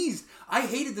one teased. I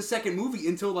hated the second movie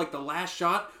until, like, the last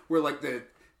shot where, like, the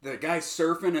guy's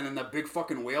surfing and then that big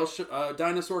fucking whale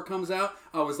dinosaur comes out.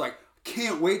 I was like,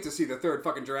 can't wait to see the third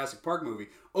fucking Jurassic Park movie.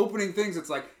 Opening things, it's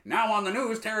like, now on the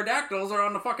news, pterodactyls are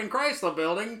on the fucking Chrysler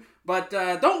building. But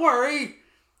don't worry.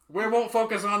 We won't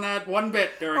focus on that one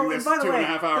bit during this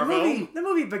 2.5 hour film. The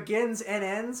movie begins and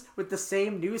ends with the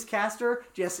same newscaster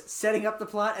just setting up the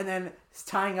plot and then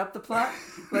tying up the plot.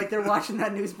 Like they're watching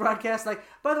that news broadcast. Like,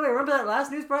 by the way, remember that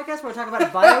last news broadcast where we're talking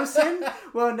about biosyn?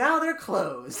 Well, now they're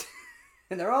closed.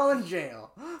 And they're all in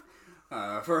jail.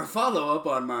 For a follow-up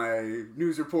on my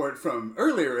news report from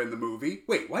earlier in the movie.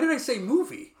 Wait, why did I say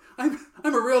movie? I'm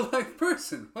a real-life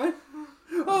person. What?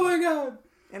 Oh my god.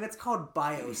 And it's called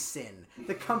biosyn.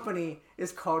 The company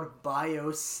is called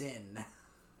biosyn.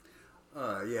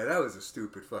 Yeah, that was a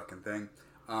stupid fucking thing.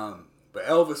 But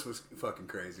Elvis was fucking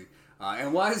crazy.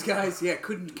 And Wise Guys,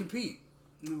 couldn't compete.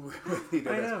 I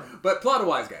know. But plot of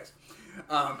Wise Guys.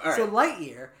 All right. So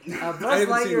Lightyear, Buzz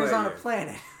Lightyear is on a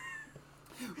planet.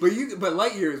 But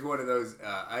Lightyear is one of those.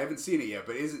 I haven't seen it yet.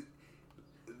 But is it?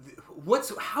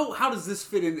 How does this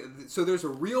fit in? So there's a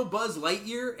real Buzz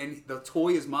Lightyear, and the toy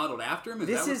is modeled after him.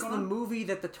 This is the movie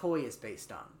that the toy is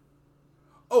based on.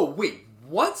 Oh wait,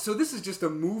 what? So this is just a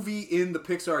movie in the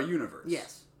Pixar universe?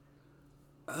 Yes.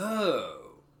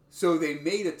 Oh, so they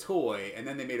made a toy, and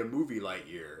then they made a movie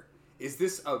Lightyear. Is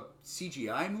this a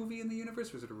CGI movie in the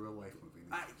universe, or is it a real life movie?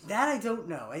 That I don't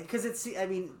know, because it's a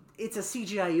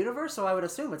CGI universe, so I would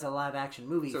assume it's a live action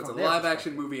movie. So it's a live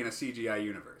action movie in a CGI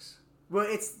universe. Well,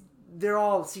 they're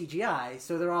all CGI,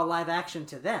 so they're all live action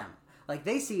to them. Like,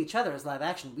 they see each other as live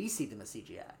action, we see them as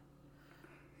CGI.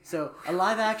 So, a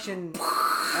live action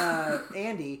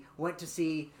Andy went to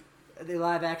see the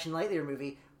live action Lightyear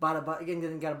movie, got a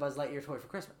Buzz Lightyear toy for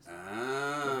Christmas.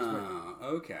 Ah,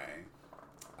 okay.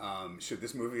 Should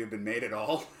this movie have been made at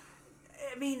all?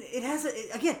 I mean, it has,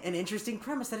 again, an interesting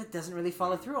premise that it doesn't really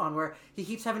follow through on, where he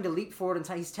keeps having to leap forward in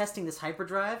time. He's testing this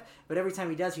hyperdrive, but every time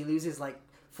he does, he loses,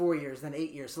 4 years, then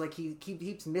 8 years. So, he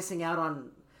keeps missing out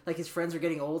on, his friends are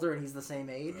getting older and he's the same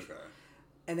age. Okay.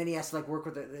 And then he has to, work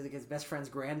with his best friend's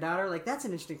granddaughter. That's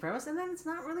an interesting premise, and then it's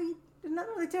not really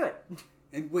to it.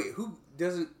 And wait, who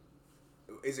doesn't...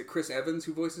 Is it Chris Evans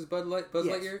who voices Buzz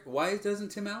Lightyear? Why doesn't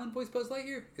Tim Allen voice Buzz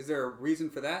Lightyear? Is there a reason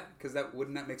for that? Because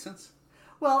wouldn't that make sense?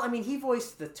 Well, I mean, he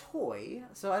voiced the toy,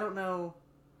 so I don't know...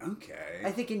 Okay.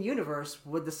 I think in universe,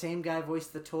 would the same guy voice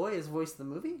the toy as voice the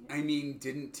movie? I mean,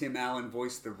 didn't Tim Allen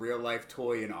voice the real-life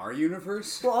toy in our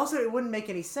universe? Well, also, it wouldn't make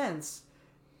any sense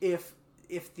if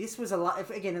this was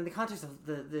again, in the context of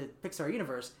the Pixar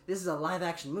universe, this is a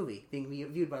live-action movie being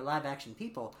viewed by live-action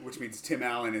people. Which means Tim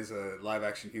Allen is a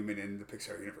live-action human in the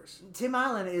Pixar universe. Tim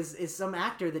Allen is some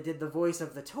actor that did the voice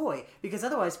of the toy, because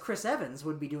otherwise Chris Evans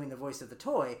would be doing the voice of the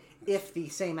toy if the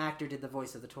same actor did the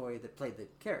voice of the toy that played the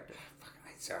character.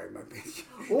 Sorry,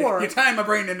 you're tying my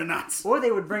brain into knots. Or they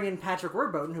would bring in Patrick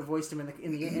Warburton, who voiced him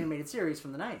in the animated series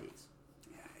from the 90s.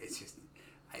 Yeah, it's just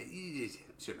you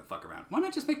shouldn't have fuck around. Why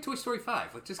not just make Toy Story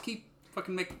 5? Let's just keep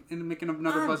fucking making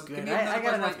another Buzz. Good. Give me another I got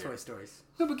Buzz enough Lightyear. Toy Stories.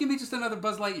 No, but give me just another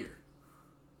Buzz Lightyear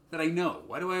that I know.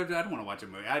 Why do I don't want to watch a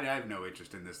movie. I have no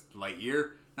interest in this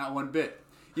Lightyear, not one bit.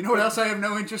 You know what else I have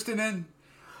no interest in?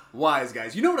 Wise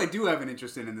Guys. You know what I do have an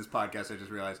interest in this podcast, I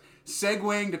just realized?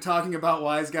 Segueing to talking about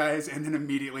Wise Guys and then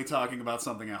immediately talking about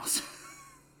something else.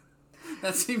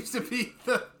 That seems to be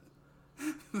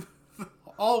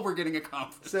all we're getting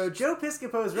accomplished. So Joe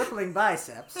Piscopo's rippling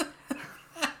biceps.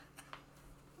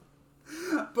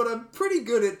 But I'm pretty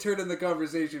good at turning the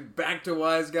conversation back to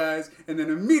Wise Guys and then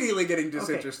immediately getting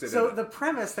disinterested in So it. the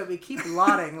premise that we keep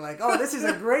lauding, like, oh, this is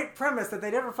a great premise that they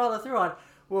never follow through on,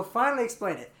 we'll finally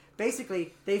explain it.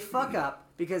 Basically, they fuck up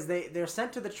because they're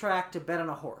sent to the track to bet on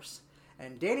a horse.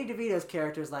 And Danny DeVito's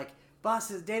character is like,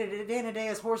 bosses, Dan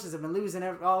Hedaya's horses have been losing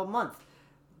all month.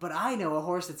 But I know a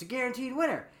horse that's a guaranteed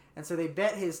winner. And so they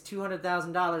bet his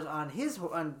 $200,000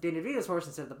 on Danny DeVito's horse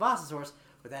instead of the boss's horse,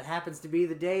 but that happens to be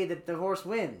the day that the horse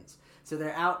wins. So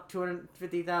they're out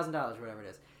 $250,000, whatever it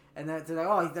is. And then they're like,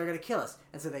 oh, they're going to kill us.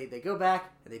 And so they go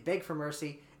back, and they beg for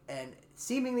mercy, and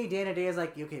seemingly Dan Hedaya's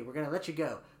like, okay, we're going to let you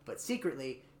go. But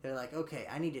secretly, they're like, okay,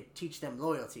 I need to teach them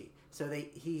loyalty. So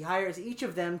he hires each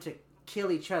of them to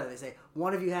kill each other. They say,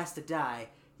 one of you has to die,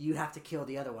 you have to kill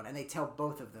the other one. And they tell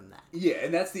both of them that. Yeah,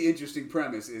 and that's the interesting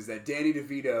premise, is that Danny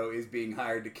DeVito is being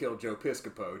hired to kill Joe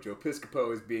Piscopo. Joe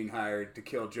Piscopo is being hired to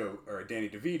kill Danny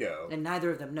DeVito. And neither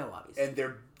of them know, obviously.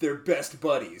 And they're best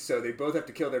buddies, so they both have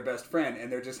to kill their best friend,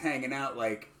 and they're just hanging out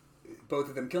like both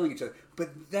of them killing each other. But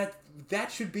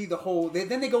that should be the whole...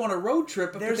 Then they go on a road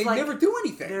trip, but they never do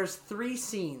anything. There's 3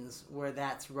 scenes where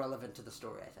that's relevant to the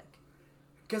story, I think.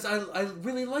 Because I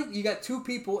really like... You got 2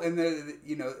 people, and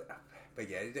But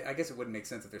yeah, I guess it wouldn't make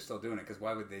sense if they're still doing it, because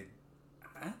why would they...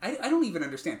 I don't even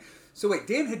understand. So wait,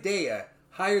 Dan Hedaya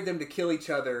hired them to kill each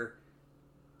other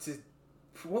to...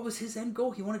 What was his end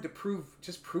goal? He wanted to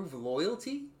prove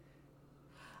loyalty?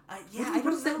 What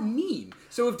does that mean?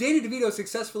 So if Danny DeVito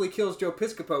successfully kills Joe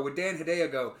Piscopo, would Dan Hedaya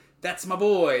go, that's my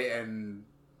boy, and...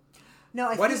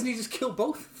 Why doesn't he just kill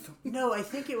both of them? No, I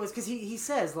think it was because he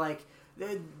says, like...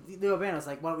 Leo Albano's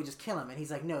like, why don't we just kill him? And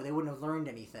he's like, no, they wouldn't have learned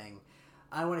anything.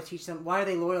 I want to teach them, why are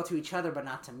they loyal to each other but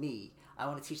not to me? I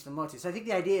want to teach them loyalty. So I think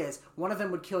the idea is one of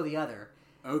them would kill the other.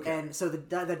 Okay. And so the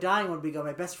dying one would go,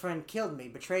 my best friend killed me,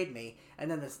 betrayed me.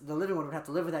 And then the living one would have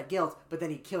to live with that guilt, but then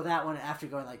he'd kill that one after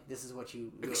going like, this is what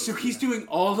you do. So he's doing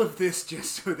all of this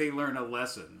just so they learn a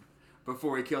lesson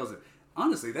before he kills it.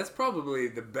 Honestly, that's probably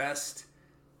the best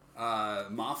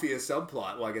mafia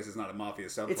subplot. Well, I guess it's not a mafia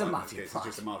subplot. It's a mafia in this case. plot.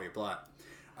 It's just a mafia plot.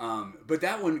 But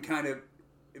that one kind of...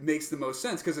 It makes the most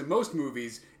sense, because in most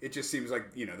movies, it just seems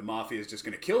like, the mafia is just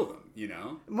going to kill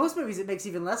them, Most movies, it makes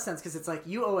even less sense, because it's like,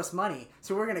 you owe us money,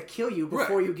 so we're going to kill you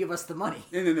before you give us the money.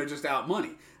 And then they're just out money.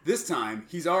 This time,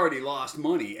 he's already lost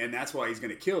money, and that's why he's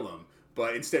going to kill them.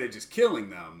 But instead of just killing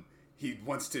them, he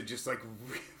wants to just,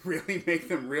 really make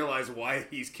them realize why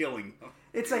he's killing them.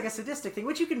 It's like a sadistic thing,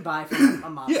 which you can buy from a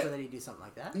mobster that he'd do something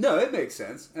like that. No, it makes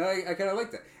sense. And I kind of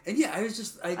like that. And yeah, I was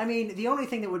just... I mean, the only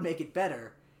thing that would make it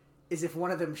better is if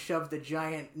one of them shoved the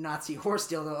giant Nazi horse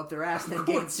dildo up their ass and then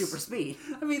gained super speed.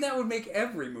 I mean, that would make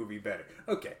every movie better.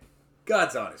 Okay,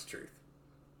 God's honest truth.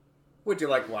 What'd you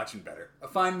like watching better? A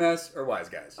Fine Mess or Wise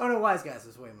Guys? Oh no, Wise Guys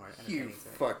was way more entertaining.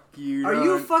 You. Are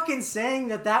you fucking saying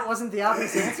that wasn't the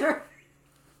obvious answer?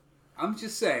 I'm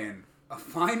just saying, A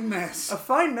Fine Mess. A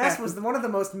Fine Mess was one of the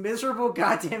most miserable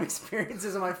goddamn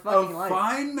experiences of my fucking life. A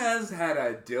Fine Mess had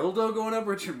a dildo going up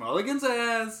Richard Mulligan's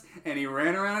ass, and he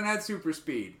ran around and had super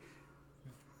speed.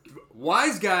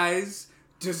 Wise Guys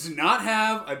does not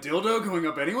have a dildo going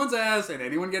up anyone's ass and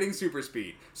anyone getting super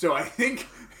speed. So I think,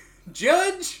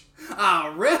 Judge,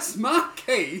 I'll rest my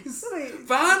case.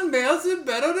 Fine Mess is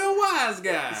better than Wise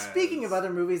Guys. Speaking of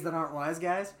other movies that aren't Wise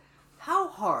Guys, how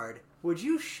hard would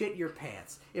you shit your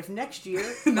pants if next year...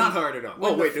 Not hard at all.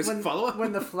 Oh, wait, there's a follow-up?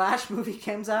 When the Flash movie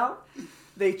comes out,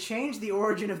 they change the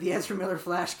origin of the Ezra Miller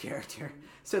Flash character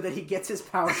so that he gets his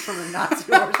powers from a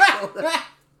Nazi horse dildo.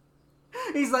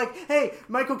 He's like, hey,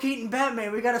 Michael Keaton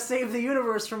Batman, we gotta save the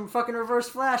universe from fucking Reverse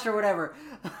Flash or whatever.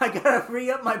 I gotta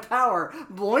re-up my power.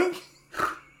 Boink.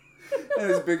 And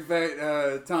his big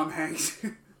fat Tom Hanks.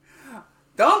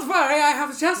 Don't worry, I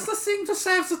have just the thing to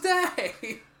save the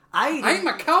day. I'm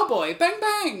a cowboy. Bang,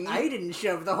 bang. I didn't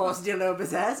shove the horse dildo up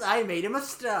his ass. I made him a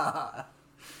star.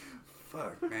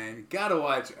 Fuck, man. You gotta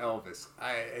watch Elvis.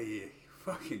 You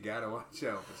fucking gotta watch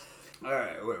Elvis. All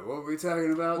right, wait, what were we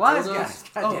talking about? Wise Dildos? Guys,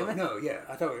 Oh, goddammit. no, yeah,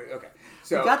 I thought okay.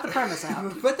 So, We got the premise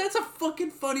out. But that's a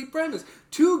fucking funny premise.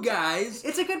 Two guys,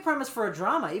 It's a good premise for a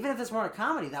drama. Even if this weren't a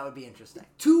comedy, that would be interesting.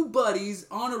 two buddies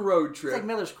on a road It's trip. like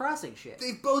Miller's Crossing shit.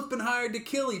 They've both been hired to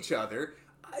kill each other.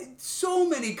 So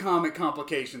many comic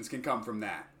complications can come from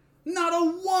that. Not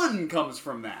a one comes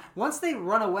from that. Once they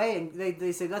run away and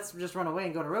they say, let's just run away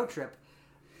and go on a road trip.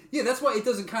 Yeah, that's why it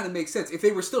doesn't kind of make sense. If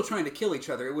they were still trying to kill each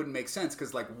other, it wouldn't make sense,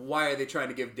 because, like, why are they trying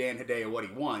to give Dan Hedaya what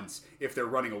he wants if they're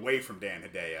running away from Dan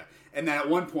Hedaya? And then at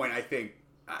one point, I think...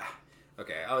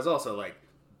 okay, I was also, like,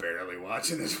 barely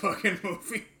watching this fucking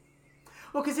movie.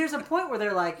 Well, because there's a point where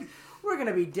they're like, we're going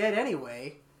to be dead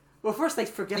anyway. Well, first they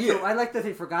forget Yeah. I like that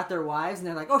they forgot their wives, and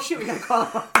they're like, oh shit, we got to call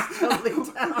them off. Totally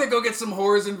down. They go get some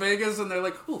whores in Vegas, and they're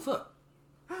like, oh, fuck.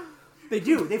 They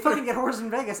do. They fucking get whores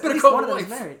in Vegas. At Better least call one of the them's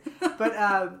wife. married.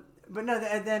 But no.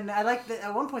 And then I like that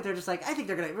at one point they're just like, I think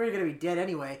we're gonna be dead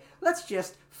anyway. Let's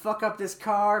just fuck up this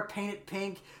car, paint it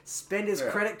pink, spend his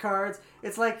credit cards.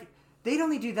 It's like they'd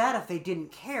only do that if they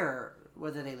didn't care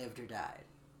whether they lived or died.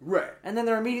 Right. And then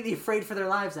they're immediately afraid for their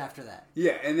lives after that.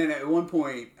 Yeah, and then at one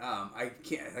point, I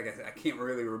can't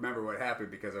really remember what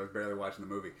happened because I was barely watching the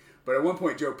movie. But at one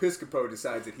point, Joe Piscopo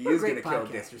decides that he is going to kill Dan.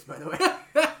 podcasters, by the way.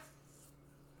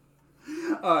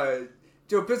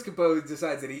 Joe Piscopo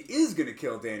decides that he is going to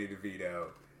kill Danny DeVito.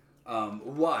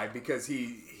 Why? Because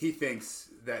he thinks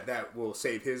that will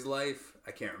save his life.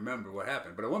 I can't remember what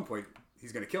happened, but at one point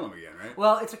he's going to kill him again, right?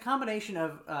 Well, it's a combination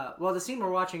of the scene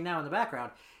we're watching now in the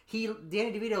background.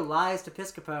 Danny DeVito lies to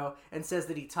Piscopo and says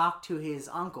that he talked to his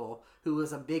uncle, who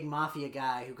was a big mafia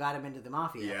guy who got him into the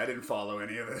mafia. Yeah, I didn't follow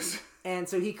any of this. And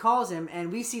so he calls him,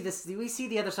 and we see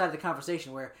the other side of the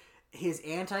conversation where his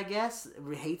aunt, I guess,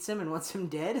 hates him and wants him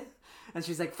dead. And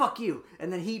she's like, fuck you.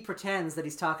 And then he pretends that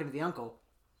he's talking to the uncle.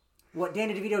 What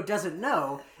Danny DeVito doesn't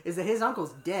know is that his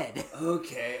uncle's dead.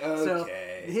 Okay. So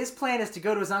his plan is to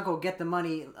go to his uncle, get the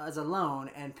money as a loan,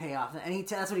 and pay off. And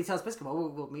that's what he tells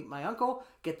Piscopo. We'll meet my uncle,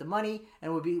 get the money,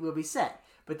 and we'll be set.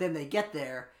 But then they get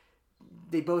there.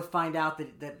 They both find out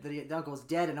that the uncle's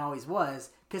dead and always was.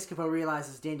 Piscopo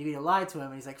realizes Danny DeVito lied to him,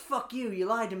 and he's like, fuck you, you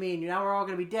lied to me, and now we're all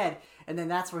going to be dead. And then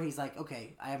that's where he's like,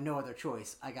 okay, I have no other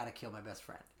choice. I got to kill my best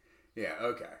friend. Yeah,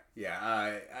 okay.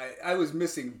 Yeah, I was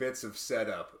missing bits of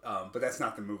setup, but that's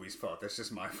not the movie's fault. That's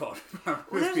just my fault. Well,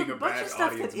 there's being a bunch bad of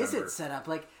stuff audience that isn't member. set up.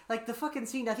 Like the fucking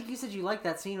scene, I think you said you liked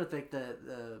that scene with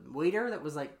the waiter that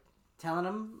was like telling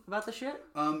him about the shit?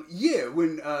 Yeah,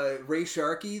 when Ray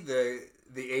Sharkey, the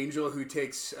angel who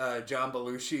takes John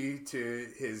Belushi to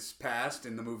his past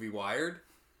in the movie Wired,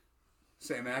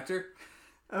 same actor.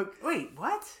 Oh, wait,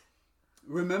 what?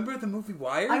 Remember the movie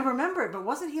Wired? I remember it, but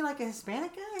wasn't he like a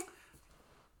Hispanic guy?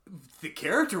 The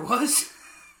character was.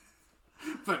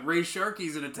 But Ray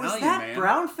Sharkey's an Italian Was that man.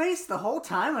 brown face the whole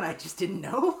time and I just didn't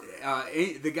know?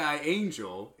 The guy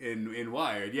Angel in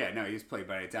Wired, yeah, no, he was played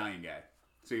by an Italian guy.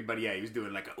 So, but yeah, he was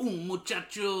doing like a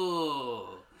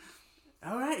muchacho.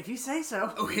 All right, if you say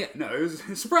so. Oh yeah, no, it was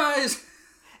a surprise.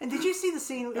 And did you see the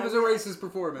scene? It was a racist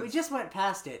performance. We just went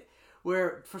past it,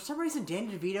 where for some reason Danny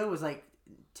DeVito was like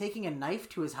taking a knife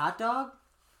to his hot dog.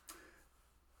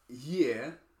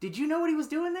 Yeah. Did you know what he was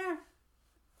doing there?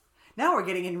 Now we're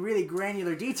getting in really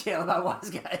granular detail about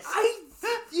Wise Guys.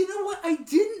 You know what? I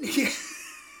didn't.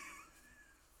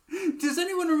 Does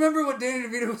anyone remember what Danny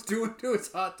DeVito was doing to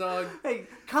his hot dog? Hey,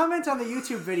 comment on the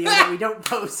YouTube video that we don't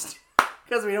post.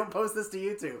 Because we don't post this to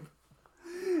YouTube.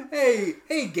 Hey,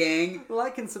 gang.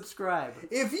 Like and subscribe.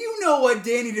 If you know what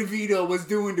Danny DeVito was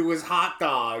doing to his hot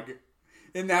dog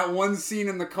in that one scene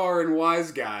in the car in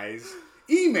Wise Guys,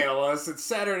 email us at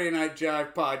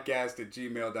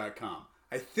SaturdayNightJivePodcast@gmail.com.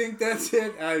 I think that's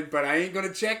it, but I ain't going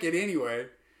to check it anyway.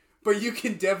 But you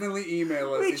can definitely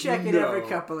email us. We if check you it know. every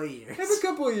couple of years. Every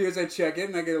couple of years I check it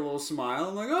and I get a little smile.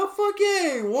 I'm like, oh, fuck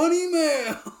yay, one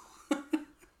email.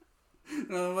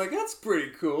 And I'm like, that's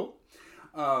pretty cool.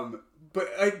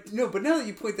 But now that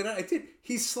you point that out, I did.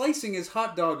 He's slicing his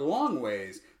hot dog long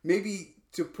ways. Maybe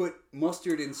to put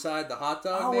mustard inside the hot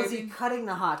dog, Oh, maybe? was he cutting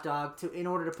the hot dog in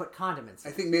order to put condiments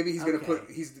in? I think maybe he's going to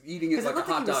Okay. he's eating it 'Cause it like a looked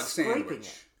like hot he was dog scraping sandwich.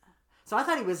 it. So I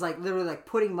thought he was like literally like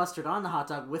putting mustard on the hot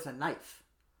dog with a knife.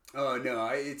 Oh, no,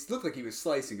 it looked like he was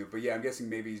slicing it, but yeah, I'm guessing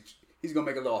maybe he's going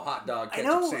to make a little hot dog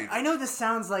ketchup sandwich. I know this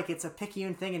sounds like it's a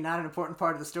picayune thing and not an important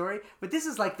part of the story, but this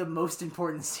is like the most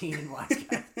important scene in Wise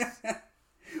Guys.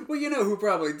 Well, you know who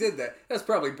probably did that? That's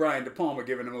probably Brian De Palma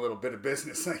giving him a little bit of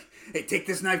business. Like, hey, take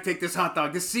this knife, take this hot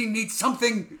dog. This scene needs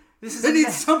something. It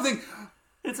needs something.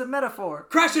 It's a metaphor.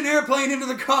 Crash an airplane into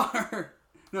the car.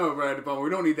 No, Brian De Palma, we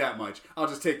don't need that much. I'll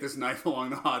just take this knife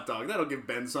along the hot dog. That'll give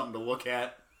Ben something to look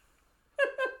at.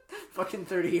 fucking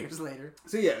 30 years later.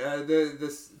 So yeah,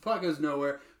 the plot goes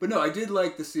nowhere. But no, I did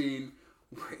like the scene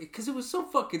because it was so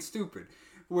fucking stupid.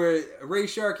 Where Ray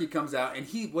Sharkey comes out and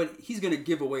he's going to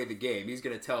give away the game. He's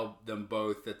going to tell them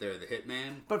both that they're the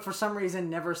hitman. But for some reason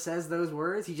never says those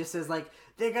words. He just says, like,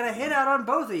 they're going to hit out on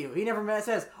both of you. He never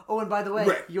says, oh, and by the way,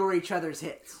 right. You're each other's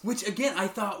hits. Which, again, I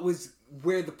thought was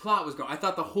where the plot was going. I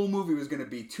thought the whole movie was going to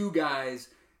be two guys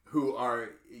who are,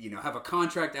 have a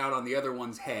contract out on the other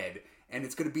one's head. And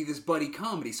it's going to be this buddy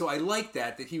comedy. So I like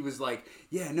that he was like,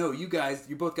 yeah, no, you guys,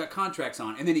 you both got contracts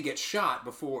on. And then he gets shot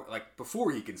before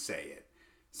he can say it.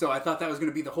 So I thought that was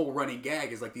going to be the whole running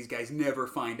gag, is like these guys never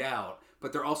find out,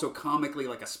 but they're also comically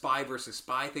like a spy versus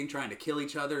spy thing, trying to kill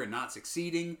each other and not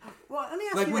succeeding. Well, let me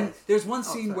ask you this. There's one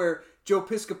scene where Joe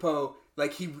Piscopo,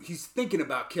 like he's thinking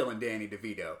about killing Danny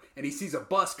DeVito, and he sees a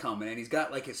bus coming, and he's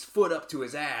got like his foot up to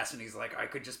his ass, and he's like, I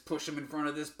could just push him in front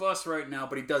of this bus right now,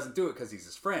 but he doesn't do it because he's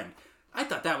his friend. I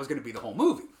thought that was going to be the whole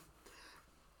movie.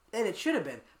 And it should have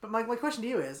been. But my question to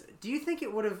you is, do you think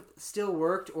it would have still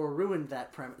worked or ruined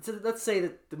that premise? So let's say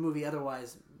that the movie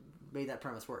otherwise made that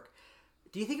premise work.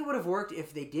 Do you think it would have worked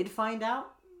if they did find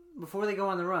out before they go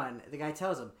on the run? The guy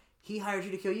tells them, he hired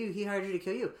you to kill you, he hired you to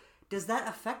kill you. Does that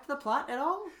affect the plot at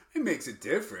all? It makes it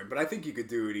different, but I think you could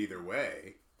do it either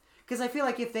way. Because I feel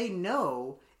like if they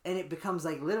know, and it becomes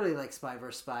like literally like spy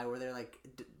versus spy, where they're like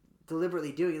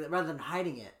deliberately doing it rather than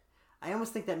hiding it, I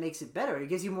almost think that makes it better. It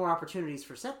gives you more opportunities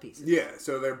for set pieces. Yeah,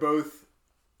 so they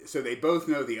both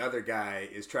know the other guy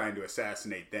is trying to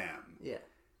assassinate them. Yeah.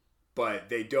 But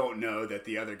they don't know that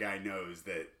the other guy knows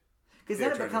that. Because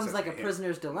then it becomes like a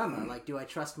prisoner's dilemma. Like, do I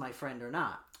trust my friend or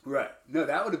not? Right. No,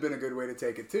 that would have been a good way to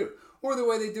take it too. Or the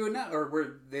way they do it now, or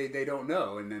where they don't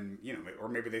know, and then, or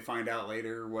maybe they find out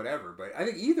later or whatever. But I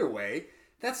think either way,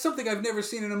 that's something I've never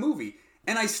seen in a movie.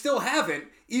 And I still haven't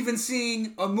even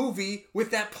seen a movie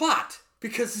with that plot,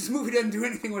 because this movie doesn't do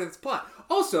anything with its plot.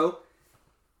 Also,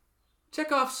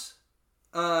 Chekhov's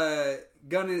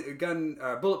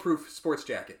bulletproof sports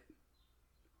jacket.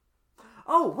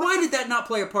 Oh, why did that not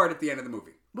play a part at the end of the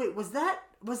movie? Wait, was that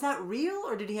real,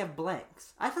 or did he have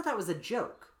blanks? I thought that was a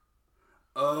joke.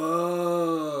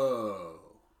 Oh,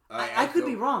 I could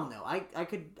be wrong though. I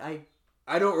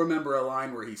don't remember a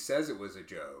line where he says it was a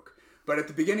joke. But at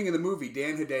the beginning of the movie,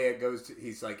 Dan Hedaya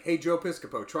he's like, hey, Joe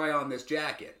Piscopo, try on this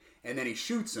jacket. And then he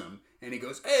shoots him, and he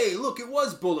goes, hey, look, it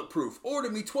was bulletproof.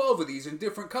 Order me 12 of these in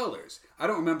different colors. I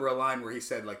don't remember a line where he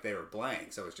said, like, they were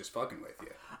blanks. I was just fucking with you.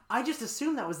 I just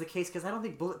assumed that was the case, because I don't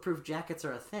think bulletproof jackets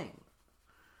are a thing.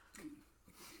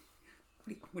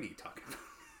 What are you talking about?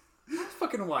 It's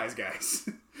fucking Wise Guys.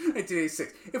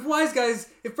 1986. If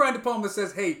Brian De Palma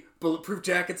says, hey, bulletproof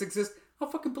jackets exist, I'll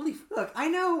fucking believe. Look, I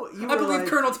know you were I believe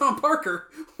Colonel Tom Parker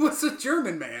was a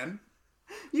German man.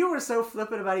 You were so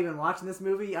flippant about even watching this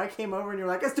movie. I came over and you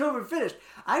were like, I still haven't finished.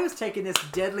 I was taking this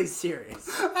deadly serious.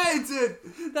 I did.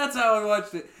 That's how I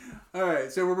watched it.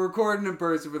 Alright, so we're recording in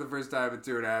person for the first time in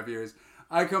 2.5 years.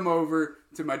 I come over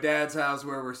to my dad's house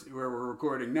where we're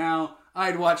recording now. I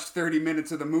had watched 30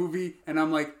 minutes of the movie, and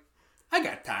I'm like, I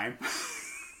got time.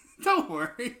 Don't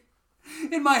worry.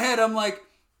 In my head, I'm like,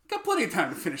 got plenty of time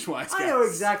to finish Wise Guys. I know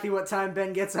exactly what time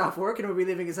Ben gets off work and will be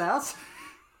leaving his house.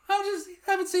 I just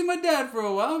haven't seen my dad for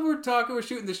a while. We're talking, we're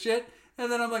shooting the shit, and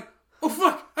then I'm like, oh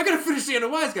fuck, I gotta finish the end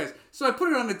of Wise Guys. So I put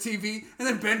it on the TV, and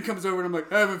then Ben comes over and I'm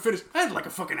like, I haven't finished. I had like a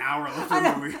fucking hour left of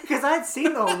the movie. Because I'd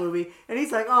seen the whole movie, and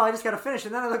he's like, oh, I just gotta finish.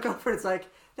 And then I look over and it's like,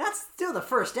 that's still the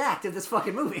first act of this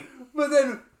fucking movie. But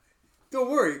then, don't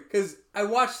worry, because I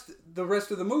watched the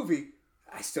rest of the movie.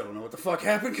 I still don't know what the fuck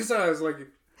happened, because I was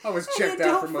checked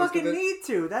out for most of it. You don't fucking need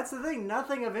to. That's the thing.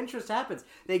 Nothing of interest happens.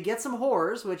 They get some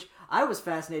horrors, which I was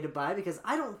fascinated by, because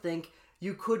I don't think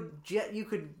you could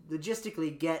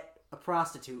logistically get a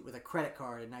prostitute with a credit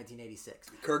card in 1986.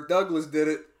 Kirk Douglas did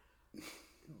it.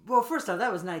 Well, first off,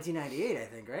 that was 1998, I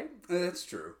think, right? That's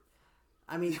true.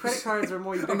 I mean, credit cards are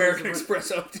more ubiquitous. American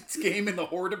Express upped its game in the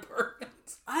whore department.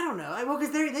 I don't know. Well,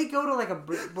 because they go to like a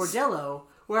bordello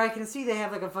where I can see they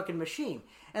have like a fucking machine.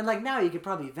 And like now you could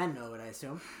probably Venmo it, I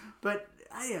assume. But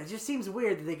I don't know, it just seems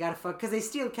weird that they gotta fuck... Because they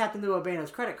steal Captain Lou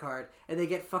Albano's credit card and they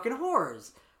get fucking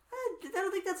whores. I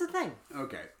don't think that's a thing.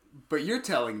 Okay. But you're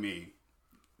telling me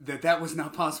that was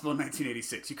not possible in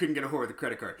 1986. You couldn't get a whore with a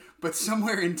credit card. But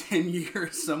somewhere in 10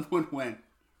 years, someone went,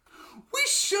 we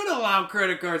should allow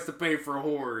credit cards to pay for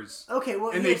whores. Okay,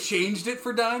 well... And they changed it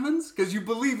for diamonds? Because you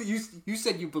believe it. You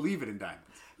said you believe it in diamonds.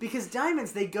 Because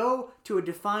diamonds, they go to a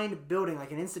defined building,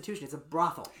 like an institution. It's a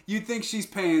brothel. You'd think she's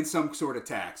paying some sort of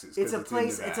taxes. It's a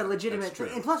place, it's a legitimate...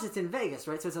 And plus, it's in Vegas,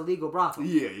 right? So it's a legal brothel.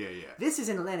 Yeah. This is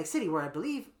in Atlantic City, where I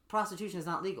believe prostitution is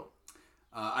not legal.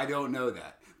 I don't know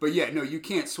that. But yeah, no, you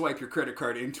can't swipe your credit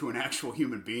card into an actual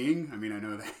human being. I mean, I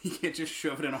know that. You can't just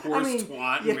shove it in a horse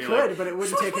twat. You and be could, like, but it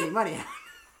wouldn't take any money out.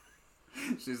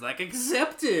 She's like,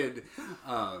 accepted.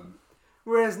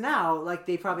 Whereas now, like,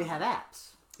 they probably have apps.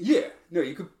 Yeah. No,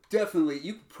 you could probably,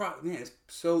 man, it's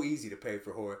so easy to pay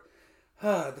for horror.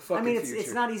 The fucking future.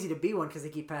 It's not easy to be one because they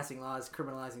keep passing laws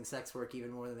criminalizing sex work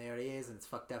even more than they already is, and it's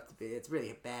fucked up to be. It's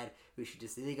really bad. We should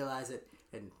just legalize it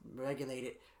and regulate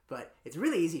it. But it's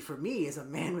really easy for me as a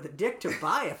man with a dick to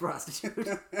buy a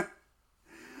prostitute.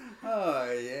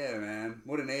 Oh, yeah, man.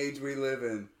 What an age we live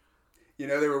in. You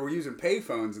know, they were using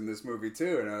payphones in this movie,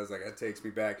 too, and I was like, that takes me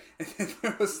back. And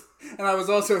I was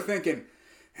also thinking,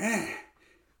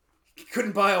 you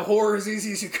couldn't buy a whore as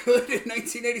easy as you could in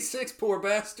 1986, poor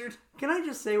bastard. Can I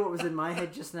just say what was in my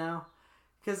head just now?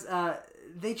 Because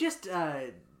they just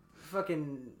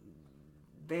fucking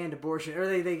banned abortion,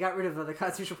 or they got rid of the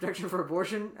constitutional protection for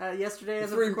abortion yesterday.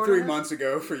 As three months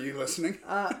ago, for you listening.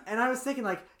 And I was thinking,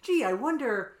 like, gee, I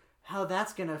wonder how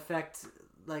that's going to affect,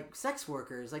 like, sex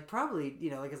workers. Like, probably,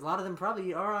 you know, like, 'cause a lot of them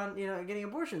probably are on, you know, getting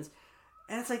abortions.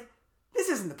 And it's like, this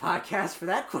isn't the podcast for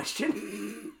that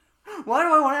question. Why do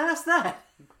I want to ask that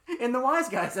in the Wise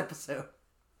Guys episode?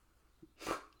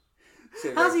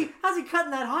 How's he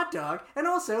cutting that hot dog? And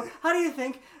also, how do you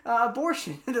think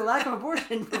abortion, the lack of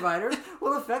abortion providers,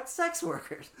 will affect sex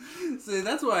workers? See,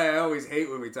 that's why I always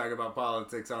hate when we talk about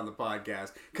politics on the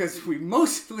podcast, because we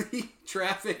mostly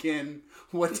traffic in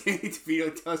what Danny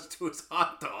DeVito does to his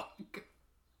hot dog.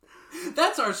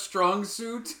 That's our strong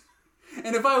suit.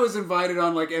 And if I was invited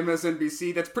on, like,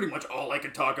 MSNBC, that's pretty much all I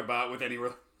could talk about with any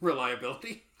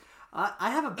reliability.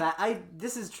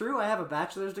 This is true. I have a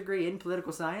bachelor's degree in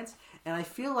political science, and I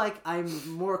feel like I'm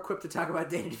more equipped to talk about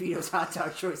Danny DeVito's hot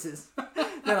dog choices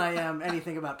than I am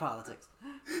anything about politics.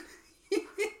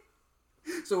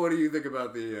 So what do you think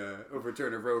about the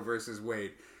overturn of Roe versus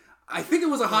Wade? I think it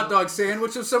was a hot dog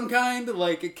sandwich of some kind,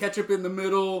 like a ketchup in the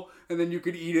middle, and then you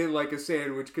could eat it like a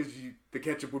sandwich because the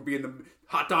ketchup would be in the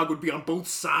hot dog would be on both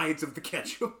sides of the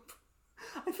ketchup.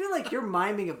 I feel like you're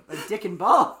miming a dick and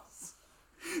balls.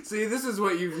 See, this is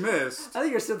what you've missed. I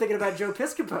think you're still thinking about Joe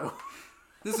Piscopo.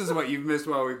 This is what you've missed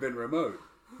while we've been remote.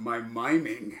 My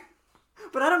miming.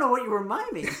 But I don't know what you were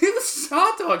miming. It was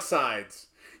hot dog sides.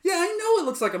 Yeah, I know it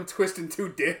looks like I'm twisting two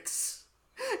dicks.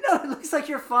 No, it looks like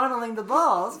you're fondling the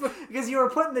balls because you were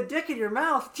putting the dick in your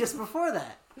mouth just before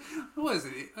that. Was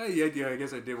it? Yeah, I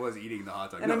guess I was eating the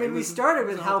hot dog. And no, I mean, we started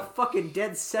with how fucking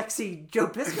dead sexy Joe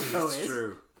Piscopo is. It's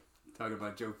true. Talking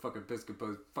about Joe fucking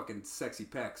Piscopo's fucking sexy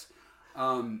pecs.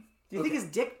 Do you think his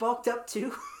dick bulked up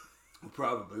too?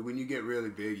 Probably. When you get really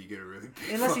big, you get a really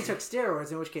big. Unless he took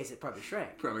steroids, in which case it probably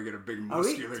shrank. Probably get a big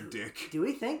muscular dick. Do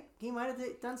we think he might have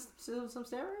done some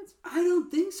steroids? I don't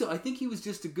think so. I think he was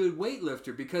just a good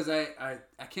weightlifter because I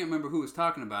can't remember who was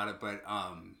talking about it, but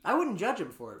I wouldn't judge him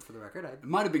for it, for the record. It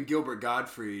might have been Gilbert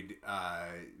Gottfried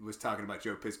was talking about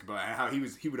Joe Piscopo and how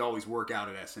he would always work out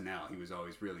at SNL. He was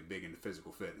always really big into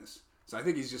physical fitness. So I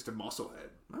think he's just a musclehead.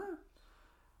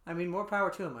 I mean, more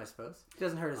power to him, I suppose. It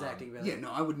doesn't hurt his acting ability. Yeah,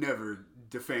 no, I would never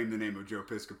defame the name of Joe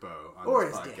Piscopo on or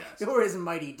this his podcast. Dick. Or his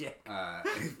mighty dick.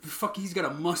 Fuck, he's got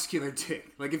a muscular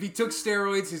dick. Like, if he took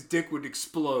steroids, his dick would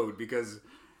explode because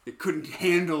it couldn't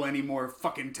handle any more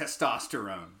fucking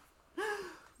testosterone.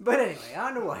 But anyway,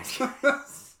 on to Wise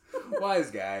Guys.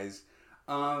 Wise Guys.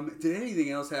 Did anything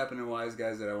else happen in Wise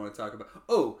Guys that I want to talk about?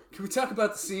 Oh, can we talk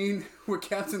about the scene where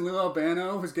Captain Lou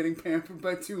Albano was getting pampered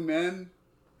by two men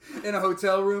in a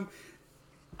hotel room?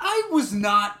 I was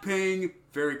not paying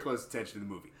very close attention to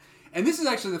the movie. And this is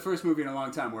actually the first movie in a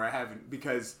long time where I haven't,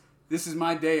 because this is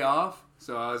my day off,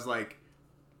 so I was like,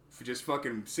 just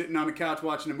fucking sitting on the couch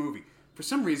watching a movie. For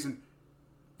some reason,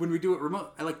 when we do it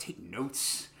remote, I like take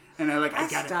notes. And I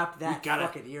stopped that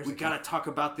fucking years ago. We gotta talk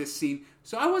about this scene.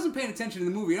 So I wasn't paying attention to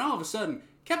the movie, and all of a sudden,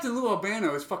 Captain Lou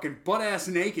Albano is fucking butt-ass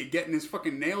naked, getting his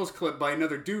fucking nails clipped by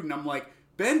another dude, and I'm like,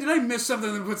 Ben, did I miss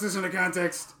something that puts this into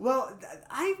context? Well,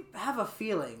 I have a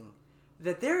feeling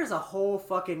that there is a whole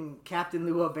fucking Captain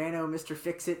Lou Albano, Mr.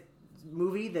 Fix-It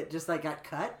movie that just, like, got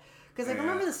cut. Because, like,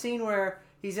 remember the scene where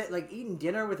he's, like, eating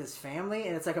dinner with his family,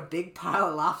 and it's, like, a big pile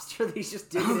of lobster that he's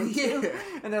just digging into? Yeah.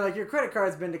 And they're like, your credit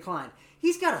card's been declined.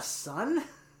 He's got a son?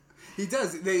 He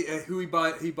does. Who he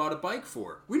bought a bike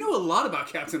for. We know a lot about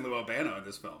Captain Lou Albano in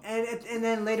this film. And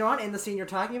then later on in the scene you're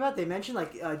talking about, they mention,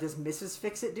 like, does Mrs.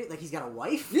 Fix-It do? Like, he's got a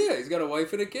wife? Yeah, he's got a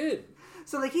wife and a kid.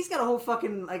 So, like, he's got a whole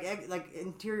fucking, like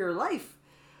interior life.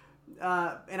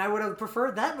 And I would have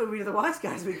preferred that movie to The Wise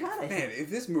Guys we got. Man, if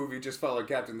this movie just followed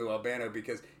Captain Lou Albano,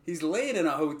 because he's laying in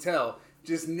a hotel,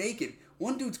 just naked.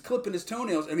 One dude's clipping his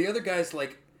toenails, and the other guy's,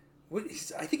 like,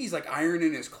 I think he's like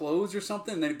ironing his clothes or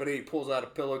something. But then he pulls out a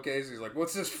pillowcase. He's like,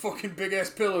 "What's this fucking big ass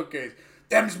pillowcase?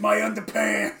 Them's my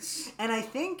underpants." And I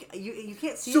think you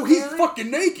can't see. So it he's clearly.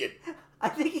 fucking naked. I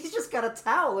think he's just got a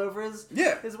towel over his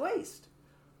waist.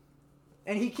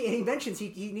 And he mentions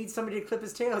he needs somebody to clip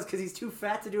his tails because he's too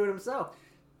fat to do it himself.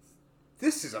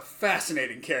 This is a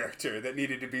fascinating character that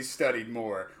needed to be studied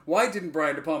more. Why didn't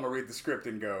Brian De Palma read the script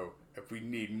and go, "If we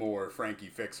need more Frankie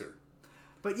Fixer"?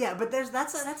 But yeah, but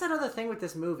that's another thing with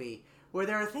this movie where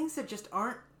there are things that just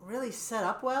aren't really set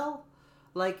up well.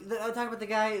 Like I talk about the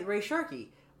guy Ray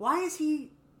Sharkey. Why is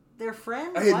he their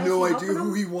friend? I had no idea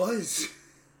who he was.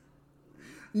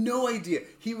 No idea.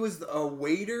 He was a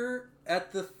waiter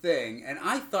at the thing, and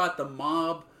I thought the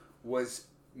mob was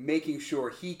making sure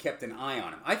he kept an eye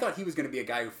on him. I thought he was going to be a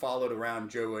guy who followed around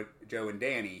Joe and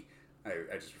Danny.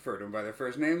 I just refer to them by their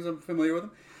first names. I'm familiar with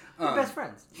them. They're best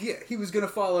friends. Yeah, he was going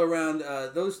to follow around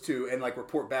those two and like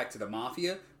report back to the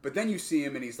mafia. But then you see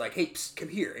him and he's like, "Hey, psst, come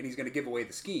here," and he's going to give away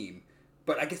the scheme.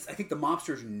 But I think the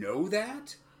mobsters know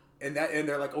that. And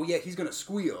they're like, "Oh yeah, he's gonna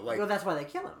squeal." Like, well, that's why they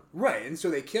kill him. Right, and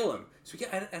so they kill him. So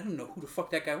yeah, I don't know who the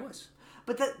fuck that guy was.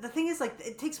 But the thing is, like,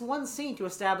 it takes one scene to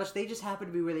establish they just happen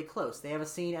to be really close. They have a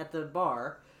scene at the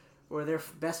bar where they're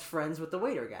best friends with the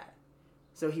waiter guy.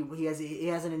 So he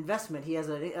has an investment. He has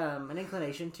an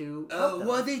inclination to help them.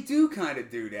 Well, they do kind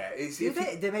of do that.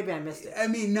 Maybe I missed it. I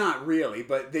mean, not really,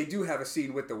 but they do have a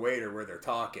scene with the waiter where they're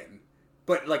talking,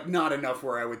 but like not enough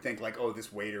where I would think like, oh,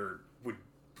 this waiter would,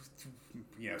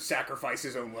 sacrifice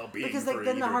his own well-being. Because for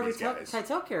then the Harvey guys.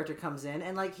 Keitel character comes in,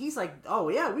 and like he's like, "Oh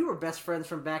yeah, we were best friends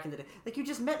from back in the day. Like you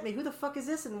just met me. Who the fuck is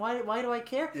this? And why do I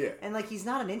care?" Yeah. And like he's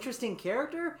not an interesting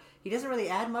character. He doesn't really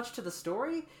add much to the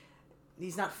story.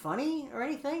 He's not funny or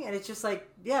anything, and it's just like,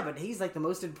 yeah, but he's like the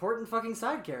most important fucking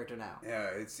side character now.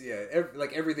 Yeah,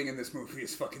 like everything in this movie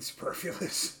is fucking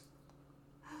superfluous.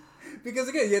 Because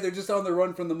again, they're just on the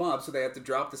run from the mob, so they have to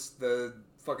drop the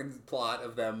fucking plot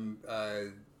of them,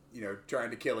 trying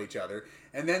to kill each other,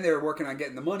 and then they're working on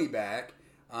getting the money back,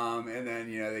 and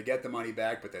then they get the money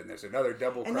back, but then there's another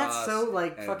double cross. And that's so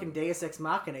fucking Deus Ex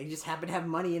Machina. He just happened to have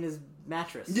money in his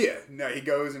mattress. Yeah, no, he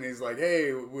goes and he's like,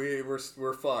 "Hey,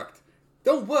 we're fucked.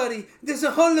 Don't worry, there's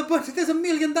 $1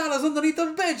 million underneath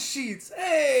the bed sheets.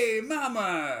 Hey,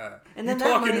 mama, and then you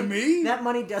talking to me?" That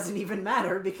money doesn't even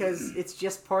matter because it's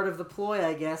just part of the ploy,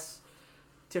 I guess,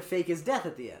 to fake his death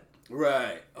at the end.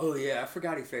 Right. Oh yeah, I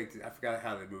forgot he faked it. I forgot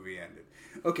how the movie ended.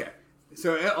 Okay,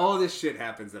 so all this shit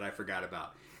happens that I forgot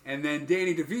about, and then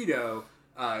Danny DeVito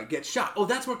gets shot. Oh,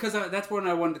 that's when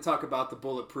I wanted to talk about the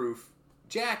bulletproof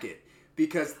jacket.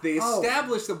 Because they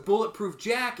established the bulletproof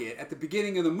jacket at the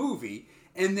beginning of the movie,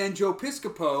 and then Joe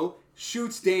Piscopo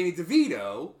shoots Danny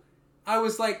DeVito. I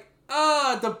was like,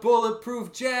 the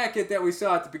bulletproof jacket that we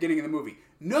saw at the beginning of the movie.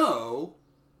 No.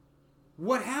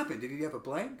 What happened? Did he have a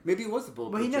blank? Maybe it was the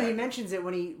bulletproof jacket. He mentions it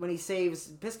when he saves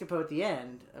Piscopo at the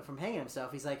end from hanging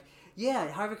himself. He's like,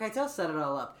 "Yeah, Harvey Keitel set it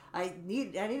all up. I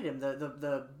needed him.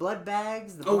 The blood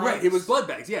bags. The blanks. Right. It was blood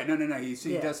bags. Yeah. No. He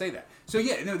does say that. So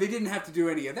yeah, no, they didn't have to do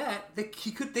any of that.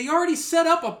 They already set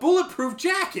up a bulletproof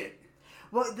jacket.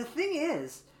 Well, the thing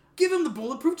is, give him the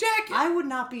bulletproof jacket. I would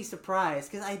not be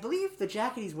surprised because I believe the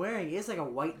jacket he's wearing is like a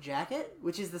white jacket,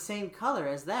 which is the same color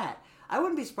as that. I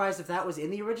wouldn't be surprised if that was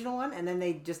in the original one, and then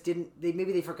they just didn't.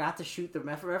 Maybe they forgot to shoot the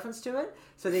reference to it,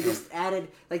 so they just added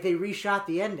they reshot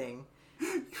the ending.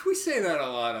 We say that a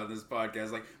lot on this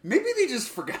podcast. Like, maybe they just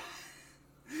forgot.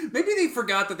 Maybe they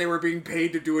forgot that they were being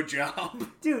paid to do a job.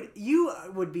 Dude, you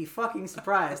would be fucking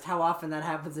surprised how often that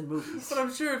happens in movies. But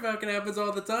I'm sure it fucking happens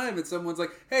all the time. And someone's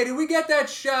like, "Hey, did we get that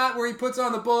shot where he puts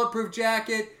on the bulletproof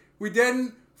jacket? We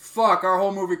didn't? Fuck, our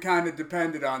whole movie kind of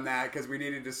depended on that because we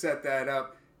needed to set that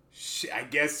up. I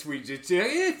guess we just...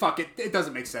 fuck it. It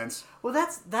doesn't make sense." Well,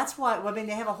 that's why... I mean,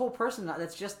 they have a whole person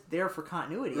that's just there for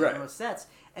continuity right. on those sets.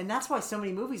 And that's why so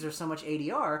many movies are so much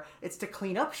ADR. It's to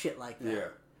clean up shit like that.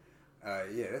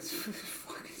 Yeah. That's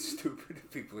fucking stupid.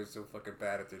 People are so fucking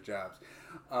bad at their jobs.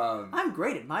 I'm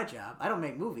great at my job. I don't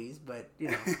make movies, but,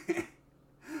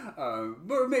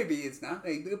 or maybe it's not.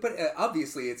 But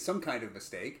obviously it's some kind of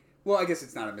mistake. Well, I guess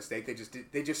it's not a mistake.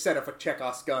 They just set up a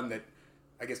Chekhov's gun that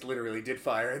I guess literally did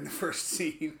fire in the first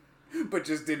scene, but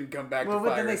just didn't come back to fire.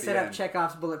 Well, then they set up end.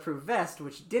 Chekhov's bulletproof vest,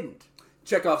 which didn't.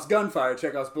 Chekhov's gunfire,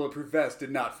 Chekhov's bulletproof vest did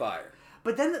not fire.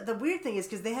 But then the weird thing is,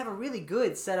 because they have a really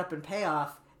good setup and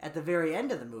payoff at the very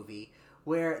end of the movie,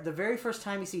 where the very first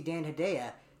time you see Dan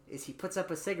Hedaya is he puts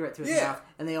up a cigarette to his mouth,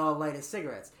 and they all light his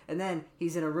cigarettes. And then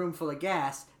he's in a room full of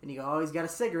gas, and you go, "Oh, he's got a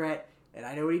cigarette." And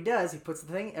I know what he does. He puts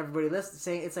the thing, everybody listens,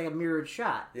 saying it's like a mirrored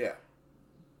shot. Yeah.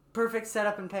 Perfect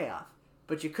setup and payoff.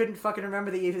 but you couldn't fucking remember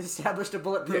that you established a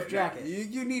bulletproof jacket.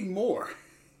 You need more.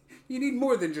 You need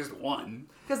more than just one.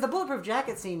 Because the bulletproof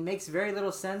jacket scene makes very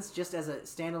little sense just as a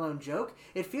standalone joke.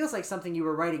 It feels like something you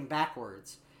were writing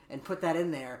backwards and put that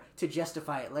in there to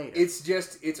justify it later.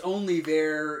 It's only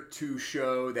there to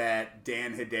show that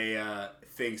Dan Hedaya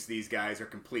thinks these guys are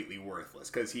completely worthless.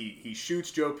 Because he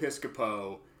shoots Joe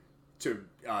Piscopo to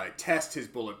test his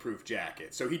bulletproof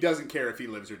jacket. So he doesn't care if he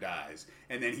lives or dies.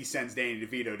 And then he sends Danny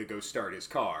DeVito to go start his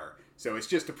car. So it's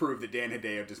just to prove that Dan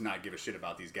Hedaya does not give a shit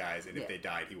about these guys, and if they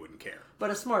died, he wouldn't care.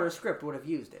 But a smarter script would have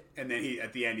used it. And then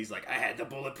at the end, he's like, I had the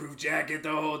bulletproof jacket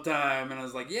the whole time. And I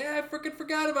was like, yeah, I freaking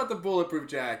forgot about the bulletproof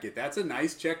jacket. That's a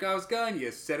nice Chekhov's gun.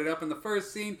 You set it up in the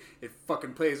first scene, it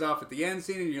fucking plays off at the end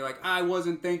scene, and you're like, I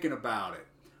wasn't thinking about it.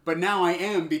 But now I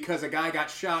am, because a guy got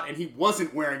shot and he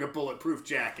wasn't wearing a bulletproof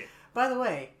jacket. By the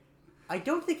way, I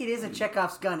don't think it is a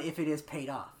Chekhov's gun if it is paid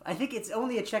off. I think it's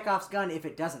only a Chekhov's gun if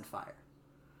it doesn't fire.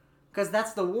 Because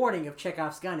that's the warning of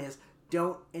Chekhov's gun is,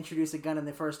 don't introduce a gun in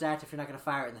the first act if you're not going to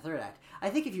fire it in the third act. I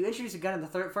think if you introduce a gun in the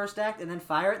first act and then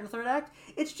fire it in the third act,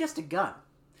 it's just a gun.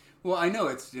 Well, I know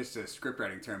it's just a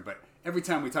scriptwriting term, but every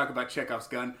time we talk about Chekhov's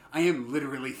gun, I am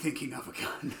literally thinking of a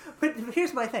gun. But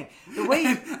here's my thing. The way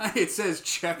it says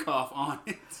Chekhov on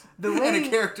it. The way, and a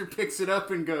character picks it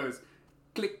up and goes,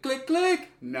 click, click, click.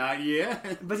 Not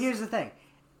yet. But here's the thing.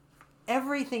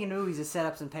 Everything in movies is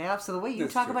setups and payoffs, so the way you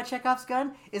That's talk true. about Chekhov's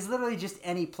gun is literally just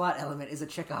any plot element is a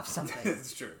Chekhov something.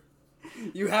 That's true.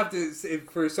 You have to,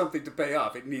 for something to pay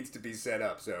off, it needs to be set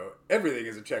up. So everything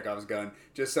is a Chekhov's gun,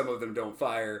 just some of them don't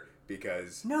fire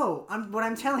because... No, what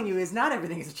I'm telling you is not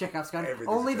everything is a Chekhov's gun,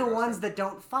 only the ones that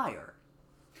don't fire.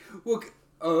 Well,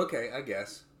 oh, okay, I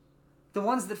guess. The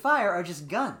ones that fire are just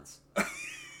guns.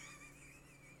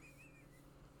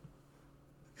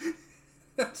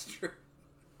 That's true.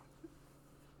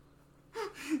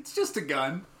 It's just a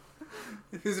gun.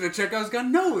 Is it a Chekhov's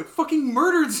gun? No, it fucking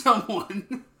murdered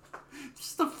someone. It's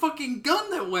just a fucking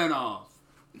gun that went off.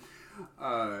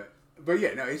 But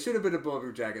yeah, no, it should have been a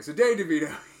bulletproof jacket. So Danny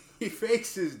DeVito, he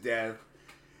fakes his death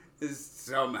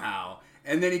somehow.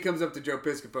 And then he comes up to Joe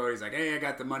Piscopo and he's like, hey, I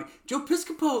got the money. Joe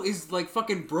Piscopo is like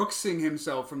fucking Brooksing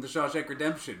himself from the Shawshank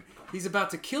Redemption. He's about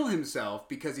to kill himself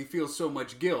because he feels so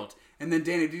much guilt. And then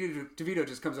Danny DeVito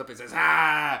just comes up and says,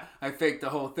 I faked the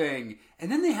whole thing.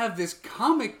 And then they have this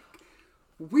comic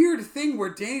weird thing where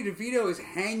Danny DeVito is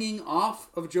hanging off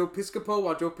of Joe Piscopo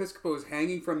while Joe Piscopo is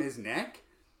hanging from his neck.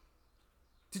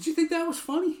 Did you think that was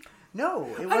funny? No, it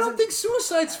wasn't. I don't think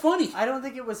suicide's funny. I don't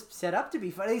think it was set up to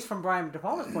be funny, at least from Brian De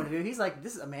Palma's point of view. He's like,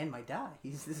 a man might die.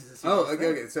 This is a serious thing.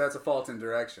 Okay, so that's a fault in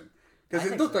direction. Because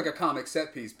it looked like a comic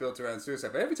set piece built around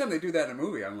suicide. But every time they do that in a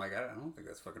movie, I'm like, I don't think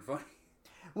that's fucking funny.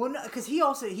 Well, no, because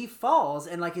he falls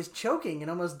and like is choking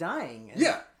and almost dying.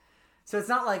 Yeah. So it's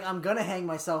not like I'm gonna hang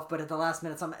myself, but at the last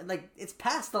minute, it's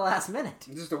past the last minute.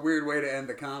 It's just a weird way to end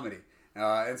the comedy.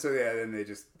 And so yeah, then they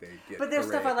get. But there's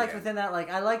stuff I liked within that. Like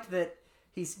I liked that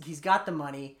he's got the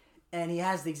money and he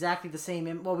has exactly the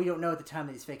same. Well, we don't know at the time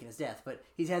that he's faking his death, but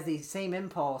he has the same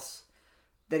impulse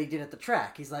that he did at the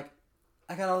track. He's like,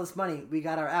 I got all this money. We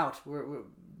got our out.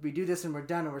 We do this and we're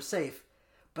done and we're safe.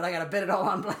 But I gotta bet it all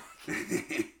on black.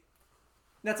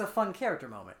 That's a fun character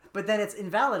moment. But then it's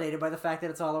invalidated by the fact that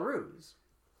it's all a ruse.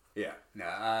 Yeah.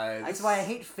 That's why I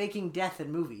hate faking death in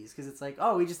movies. Because it's like,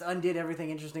 oh, we just undid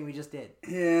everything interesting we just did.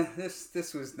 Yeah,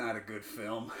 this was not a good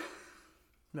film.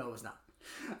 No, it was not.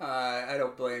 I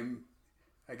don't blame,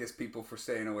 I guess, people for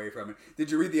staying away from it.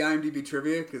 Did you read the IMDb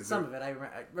trivia? Some of it. I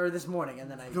read this morning, and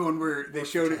then I... The one where they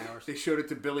showed it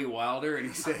to Billy Wilder, and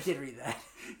he said... I did read that.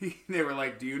 They were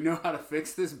like, do you know how to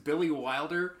fix this? Billy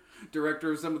Wilder,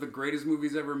 director of some of the greatest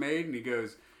movies ever made, and he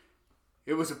goes,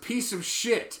 it was a piece of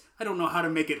shit. I don't know how to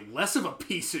make it less of a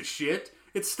piece of shit.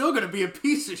 It's still going to be a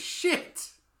piece of shit.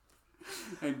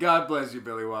 And God bless you,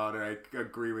 Billy Wilder. I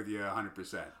agree with you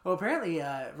 100%. Well, apparently,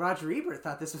 Roger Ebert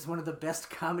thought this was one of the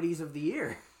best comedies of the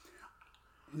year.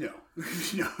 No.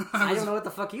 I don't know what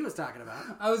the fuck he was talking about.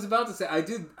 I was about to say, I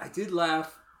did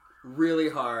laugh really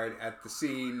hard at the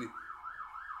scene.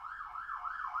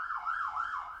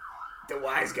 The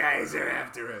wise guys are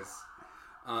after us.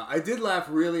 I did laugh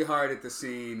really hard at the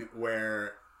scene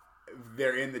where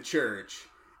they're in the church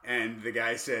and the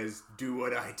guy says, do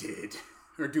what I did.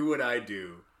 Or do what I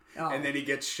do. Oh. And then he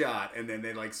gets shot. And then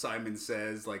they, like Simon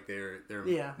says, like they're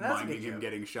minding him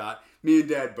getting shot. Me and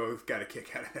Dad both got a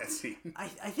kick out of that scene. I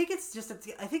think it's just,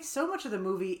 I think so much of the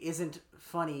movie isn't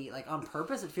funny, like on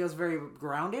purpose. It feels very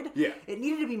grounded. Yeah. It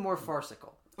needed to be more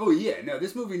farcical. Oh yeah, no,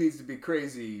 this movie needs to be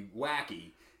crazy,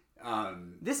 wacky.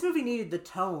 This movie needed the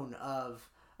tone of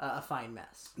A Fine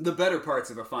Mess. The better parts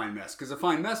of A Fine Mess, because A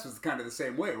Fine Mess was kind of the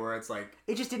same way, where it's like...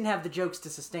 It just didn't have the jokes to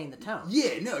sustain the tone.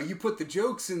 Yeah, no, you put the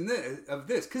jokes in this,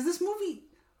 because this movie...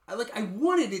 I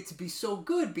wanted it to be so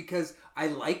good because I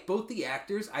like both the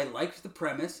actors, I liked the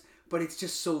premise, but it's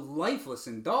just so lifeless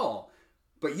and dull.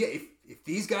 But yeah, if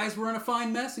these guys were in A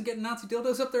Fine Mess and getting Nazi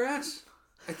dildos up their ass,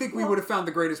 I think we would have found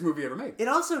the greatest movie ever made. It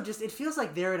also it feels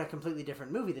like they're in a completely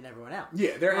different movie than everyone else.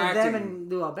 Yeah, they're acting... Them and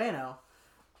Lou Albano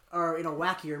are in a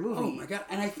wackier movie. Oh my god,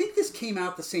 and I think this came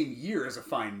out the same year as A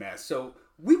Fine Mess, so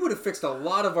we would have fixed a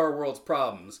lot of our world's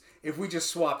problems if we just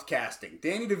swapped casting.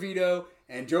 Danny DeVito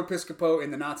and Joe Piscopo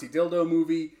in the Nazi dildo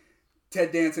movie,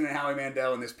 Ted Danson and Howie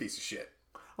Mandel in this piece of shit.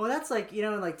 Well, that's like,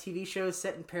 in like TV shows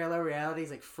set in parallel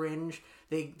realities, like Fringe,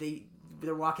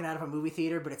 they're walking out of a movie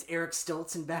theater, but it's Eric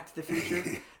Stoltz in Back to the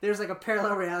Future. There's like a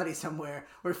parallel reality somewhere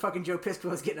where fucking Joe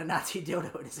Piscopo's getting a Nazi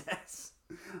dildo in his ass.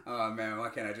 Oh man, why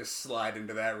can't I just slide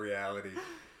into that reality?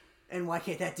 And why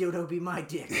can't that dildo be my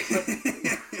dick?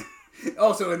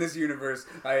 Also in this universe,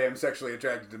 I am sexually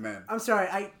attracted to men. I'm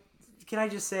sorry, can I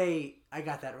just say I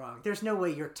got that wrong? There's no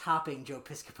way you're topping Joe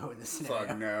Piscopo in this scenario.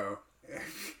 Fuck no.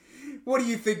 What do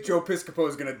you think Joe Piscopo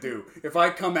is gonna do if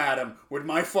I come at him with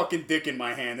my fucking dick in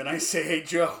my hand and I say, hey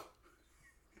Joe,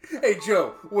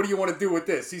 what do you want to do with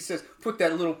this? He says, put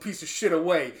that little piece of shit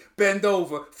away. Bend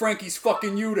over. Frankie's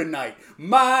fucking you tonight.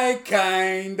 My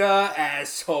kinda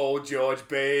asshole George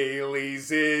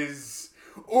Bailey's is.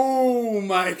 Ooh,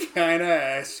 my kinda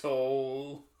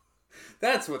asshole.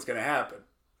 That's what's gonna happen.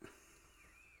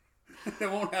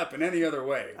 It won't happen any other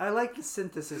way. I like the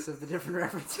synthesis of the different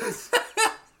references.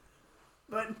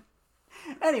 But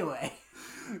anyway.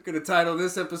 I'm gonna title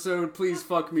this episode, Please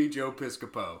Fuck Me, Joe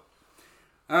Piscopo.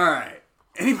 Alright.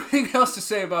 Anything else to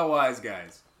say about Wise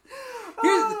Guys?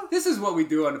 This is what we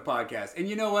do on the podcast. And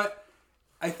you know what?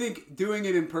 I think doing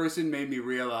it in person made me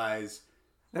realize...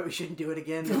 that we shouldn't do it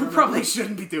again. We probably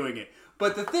shouldn't be doing it.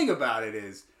 But the thing about it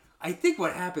is, I think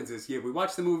what happens is, we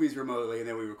watch the movies remotely and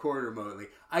then we record remotely.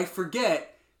 I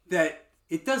forget that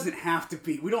it doesn't have to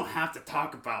be... we don't have to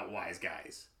talk about Wise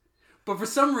Guys. But for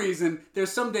some reason,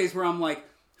 there's some days where I'm like,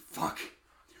 fuck,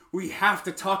 we have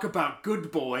to talk about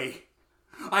Good Boy.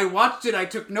 I watched it, I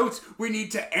took notes, we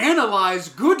need to analyze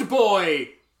Good Boy.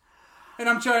 And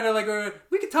I'm trying to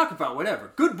we could talk about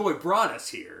whatever. Good Boy brought us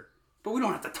here, but we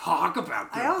don't have to talk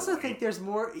about Good Boy. I also think there's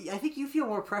more, I think you feel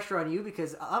more pressure on you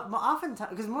because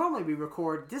oftentimes, because normally we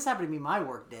record, this happened to be my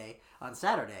work day on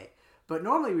Saturday, but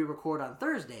normally we record on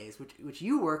Thursdays, which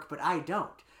you work, but I don't.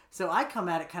 So I come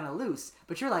at it kind of loose,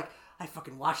 but you're like, I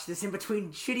fucking watched this in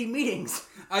between shitty meetings.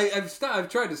 I've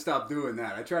tried to stop doing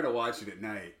that. I try to watch it at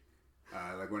night.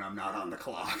 When I'm not on the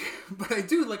clock. But I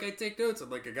do, I take notes. I'm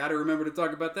like, I gotta remember to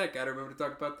talk about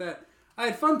that, I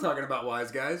had fun talking about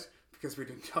Wise Guys, because we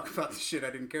didn't talk about the shit I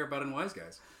didn't care about in Wise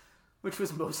Guys. Which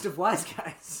was most of Wise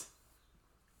Guys.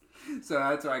 So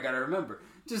that's what I gotta remember.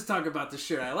 Just talk about the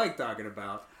shit I like talking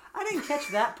about. I didn't catch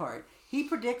that part. He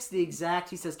predicts he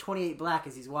says 28 black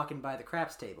as he's walking by the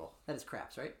craps table. That is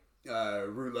craps, right?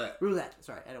 Roulette. Roulette,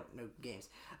 sorry, I don't know games.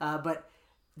 But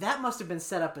that must have been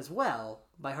set up as well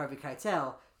by Harvey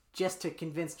Keitel just to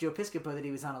convince Joe Piscopo that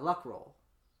he was on a luck roll.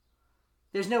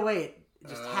 There's no way it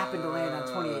just happened to land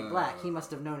on 28 black. He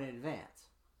must have known in advance.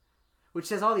 Which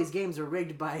says all these games are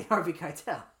rigged by Harvey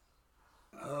Keitel.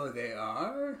 Oh, they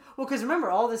are? Well, because remember,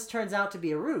 all this turns out to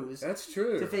be a ruse. That's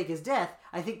true. To fake his death.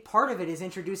 I think part of it is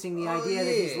introducing the idea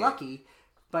that he's lucky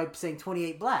by saying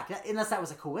 28 black. Unless that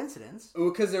was a coincidence.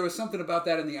 Well, because there was something about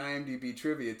that in the IMDb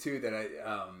trivia, too, that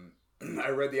I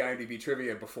read the IMDb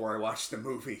trivia before I watched the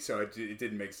movie, so it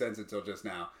didn't make sense until just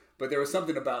now. But there was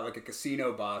something about a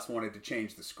casino boss wanted to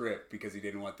change the script because he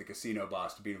didn't want the casino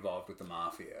boss to be involved with the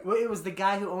mafia. Well, it was the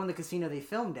guy who owned the casino they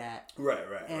filmed at. Right.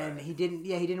 And he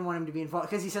didn't want him to be involved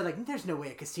because he said there's no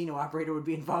way a casino operator would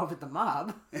be involved with the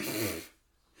mob.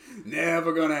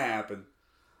 Never gonna happen.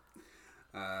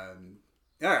 All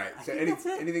right. So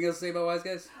anything else to say about Wise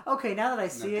Guys? Okay, now that I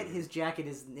see it, his jacket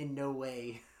is in no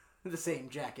way the same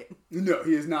jacket. No,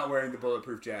 he is not wearing the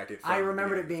bulletproof jacket. I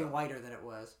remembered it being whiter than it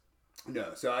was.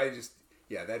 No, so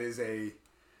that is a...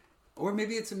 Or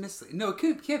maybe it's a mislead. No, it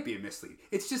can't be a mislead.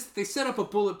 It's just they set up a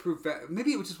bulletproof...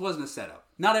 Maybe it just wasn't a setup.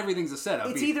 Not everything's a setup.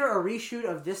 It's either a reshoot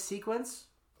of this sequence,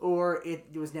 or it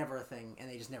was never a thing, and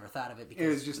they just never thought of it because... It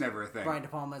was just never a thing. Brian De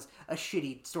Palma's a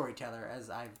shitty storyteller, as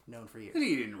I've known for years.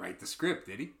 He didn't write the script,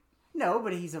 did he? No,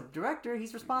 but he's a director.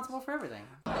 He's responsible for everything.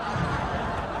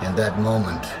 In that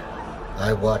moment,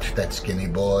 I watched that skinny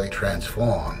boy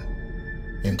transform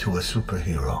into a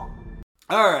superhero.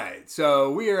 All right, so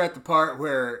we are at the part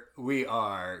where we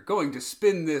are going to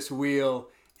spin this wheel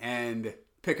and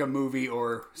pick a movie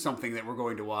or something that we're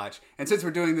going to watch. And since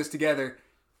we're doing this together,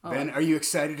 Ben, are you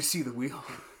excited to see The Wheel?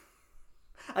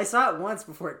 I saw it once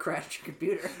before it crashed your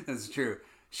computer. That's true.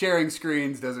 Sharing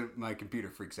screens doesn't... My computer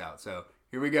freaks out. So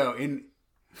here we go.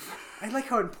 I like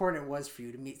how important it was for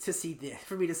you for me to see this.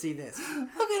 Look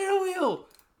at The Wheel.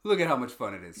 Look at how much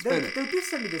fun it is. Spin it. Do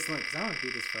send me this link because I want to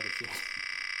do this footage yet.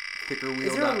 Pickerwheel.com.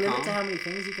 Is there a limit to how many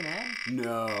things you can add?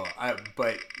 No.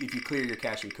 But if you clear your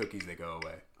cache and cookies, they go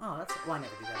away. Oh, that's... Why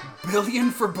never do that? $1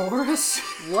 billion for Boris?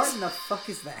 What in the fuck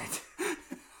is that?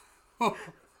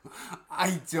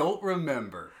 I don't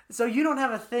remember. So you don't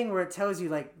have a thing where it tells you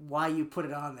like why you put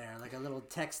it on there, like a little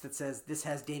text that says this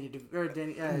has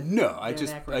No, I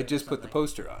just put the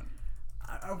poster on.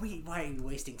 Why are you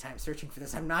wasting time searching for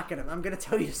this? I'm gonna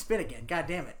tell you to spin again. God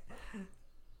damn it.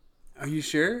 Are you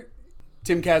sure?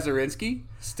 Tim Kazurinsky,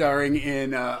 starring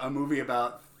in a movie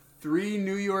about 3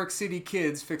 New York City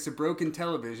kids fix a broken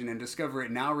television and discover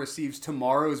it now receives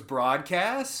tomorrow's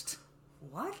broadcast.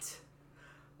 What?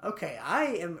 Okay, I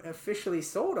am officially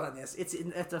sold on this. It's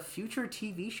a future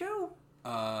TV show?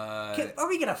 Are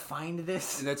we going to find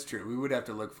this? That's true. We would have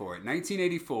to look for it.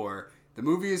 1984. The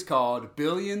movie is called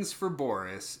Billions for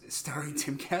Boris, starring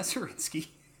Tim Kazurinsky.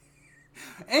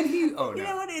 And he... Oh, no. You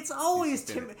know what? It's always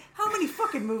Tim... How many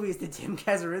fucking movies did Tim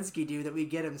Kazurinsky do that we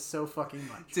get him so fucking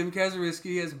much? Tim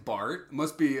Kazurinsky as Bart.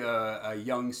 Must be a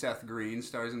young Seth Green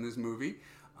stars in this movie.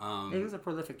 He was a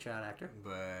prolific child actor.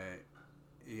 But...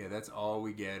 Yeah, that's all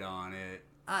we get on it.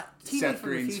 TV Seth from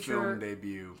Green's the future, film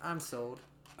debut. I'm sold.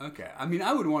 Okay. I mean,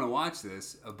 I would want to watch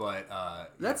this, but...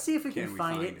 Let's see if we can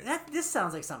find it. This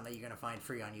sounds like something that you're going to find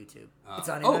free on YouTube. It's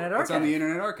on Internet Archive. It's on the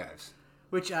Internet Archives.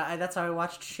 Which, that's how I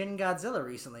watched Shin Godzilla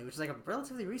recently, which is like a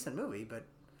relatively recent movie, but...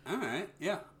 Alright,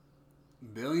 yeah.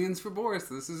 Billions for Boris,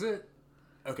 this is it.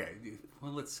 Okay,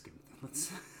 well, let's...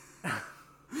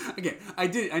 Again,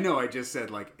 I know I just said,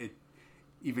 like, it...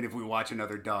 Even if we watch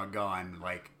another Doggone,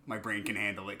 like, my brain can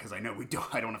handle it because I know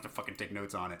I don't have to fucking take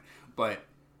notes on it. But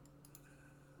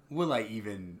will I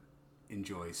even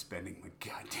enjoy spending my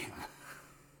goddamn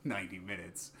 90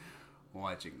 minutes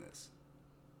watching this?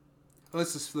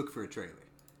 Let's just look for a trailer.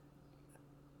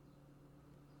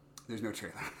 There's no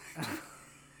trailer.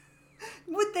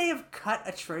 Would they have cut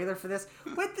a trailer for this?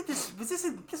 What did this?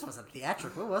 This wasn't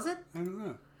theatrical, was it? I don't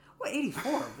know. What,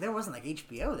 84? There wasn't like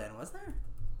HBO then, was there?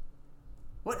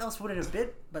 What else would it have been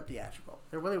but theatrical?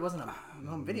 There really wasn't a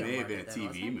home video. May have been a then,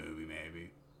 TV movie, maybe.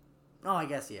 Oh, I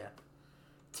guess, yeah.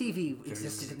 TV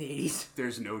existed in the 80s.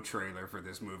 There's no trailer for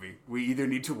this movie. We either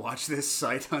need to watch this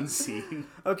sight unseen.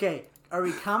 Okay, are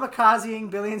we kamikazing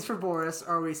Billions for Boris,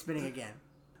 or are we spinning again?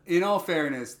 In all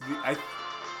fairness,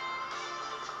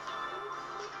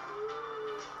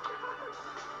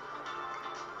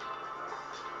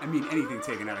 I mean, anything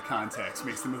taken out of context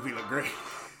makes the movie look great.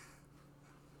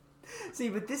 See,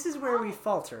 but this is where we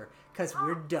falter, because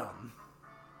we're dumb.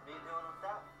 What are you doing with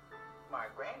that? My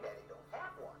granddaddy don't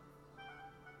have one.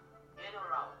 In a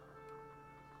row.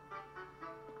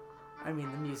 I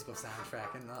mean, the musical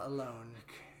soundtrack and alone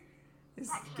is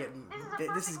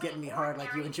getting me hard,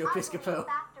 like you and Joe Piscopo.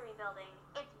 Factory building.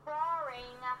 It's boring.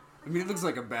 I mean, it looks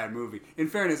like a bad movie. In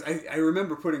fairness, I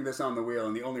remember putting this on the wheel,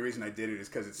 and the only reason I did it is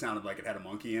because it sounded like it had a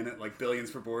monkey in it. Like, Billions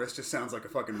for Boris just sounds like a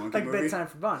fucking monkey like movie. Like Bedtime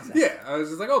for Bonds. Yeah, I was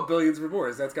just like, oh, Billions for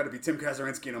Boris. That's got to be Tim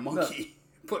Kazurinsky and a monkey.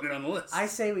 Putting it on the list. I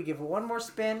say we give it one more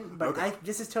spin, but okay.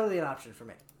 This is totally an option for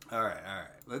me. All right.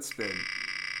 Let's spin.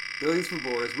 Billions for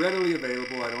Boris, readily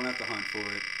available. I don't have to hunt for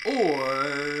it.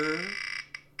 Or...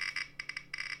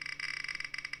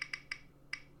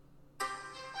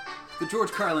 the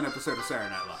George Carlin episode of Saturday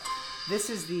Night Live.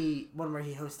 This is the one where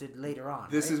he hosted later on.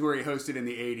 This right? is where he hosted in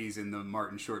the 80s in the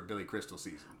Martin Short, Billy Crystal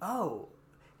season. Oh.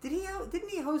 Didn't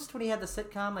he host when he had the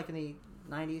sitcom, like in the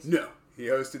 90s? No. He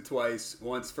hosted twice.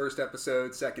 Once first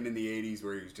episode, second in the 80s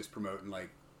where he was just promoting,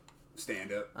 like,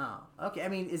 stand-up. Oh, okay. I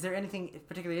mean, is there anything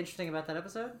particularly interesting about that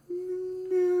episode?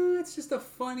 No, it's just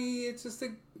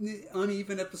an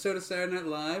uneven episode of Saturday Night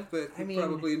Live, but you'd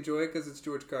probably enjoy it because it's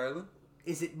George Carlin.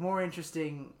 Is it more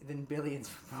interesting than Billions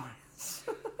for Boris?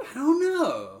 I don't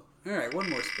know. All right, one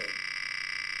more spin.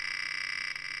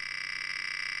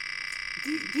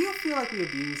 Do you feel like we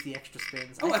abuse the extra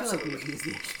spins? Oh, I feel absolutely. like we abuse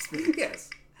the extra spins.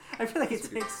 Yes. I feel like it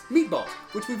takes... Meatballs,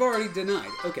 which we've already denied.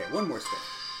 Okay, one more spin.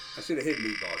 I should have hit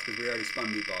meatballs because we already spun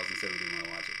meatballs and said we didn't want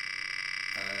to watch it.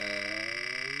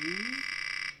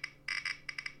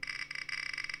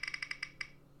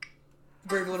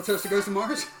 Brave Little Toaster Goes to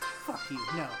Mars? Fuck you,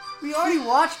 no. We already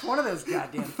watched one of those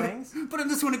goddamn things. But in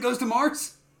this one it goes to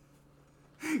Mars?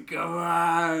 Come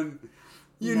on.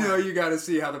 You know you gotta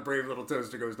see how the Brave Little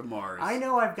Toaster Goes to Mars. I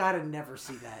know I've gotta never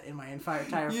see that in my entire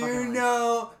fucking life. You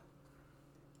know...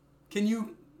 Can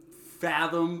you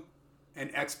fathom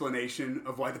an explanation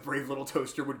of why the brave little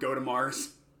toaster would go to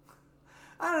Mars?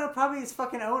 I don't know, probably his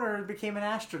fucking owner became an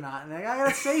astronaut, and I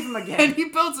gotta save him again. And he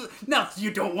builds it. No, you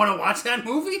don't want to watch that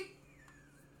movie?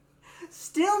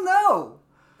 Still no.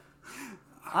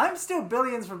 I'm still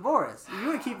Billions for Boris. If you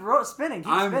want to keep spinning,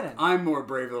 spinning. I'm more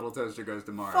brave little toaster goes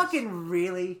to Mars. Fucking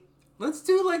really? Let's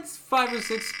do like 5 or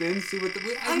 6 spins, see what the...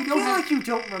 I feel like you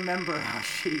don't remember how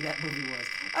shitty that movie was.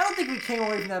 I don't think we came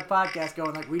away from that podcast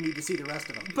going like, we need to see the rest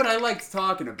of them. But I liked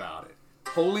talking about it.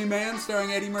 Holy Man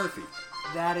starring Eddie Murphy.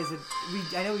 That is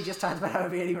I know we just talked about how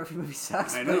every Eddie Murphy movie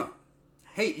sucks. I know.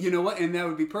 Hey, you know what? And that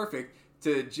would be perfect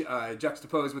to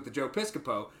juxtapose with the Joe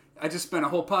Piscopo. I just spent a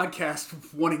whole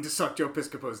podcast wanting to suck Joe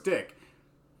Piscopo's dick.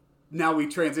 Now we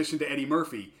transition to Eddie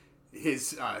Murphy,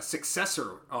 his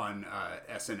successor on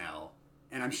SNL,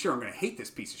 and I'm sure I'm going to hate this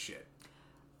piece of shit.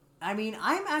 I mean,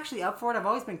 I'm actually up for it. I've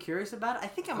always been curious about it. I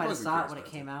think I might have saw it when it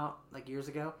came it. out, like years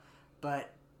ago.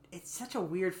 But it's such a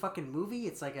weird fucking movie.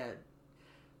 It's like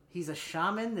he's a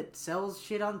shaman that sells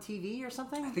shit on TV or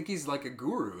something. I think he's like a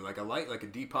guru, like a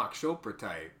Deepak Chopra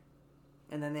type.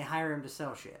 And then they hire him to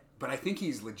sell shit. But I think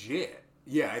he's legit.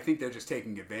 Yeah, I think they're just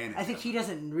taking advantage. I think he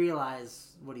doesn't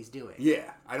realize what he's doing.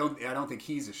 Yeah, I don't think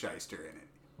he's a shyster in it.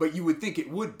 But you would think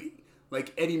it would be.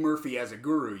 Like Eddie Murphy as a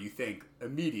guru, you think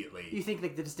immediately. You think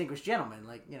like the distinguished gentleman,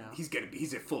 like, you know.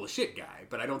 He's a full of shit guy,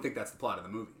 but I don't think that's the plot of the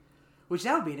movie. Which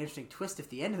that would be an interesting twist if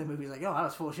the end of the movie is like, oh, I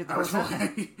was full of shit the whole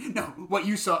time. No, what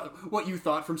you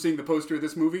thought from seeing the poster of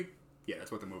this movie? Yeah,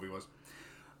 that's what the movie was.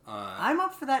 I'm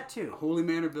up for that too. Holy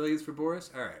Man or Billions for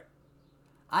Boris? All right.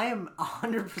 I am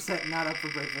 100% not up for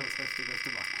Brave Little Toaster Goes to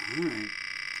Mars. All right.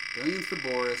 Billions for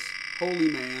Boris. Holy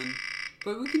Man.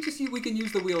 But we can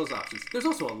use the wheel as options. There's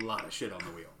also a lot of shit on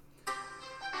the wheel.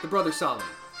 The Brother Solomon.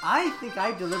 I think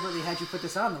I deliberately had you put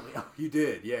this on the wheel. You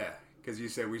did, yeah. Because you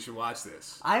said we should watch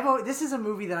this. This is a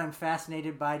movie that I'm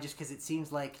fascinated by just because it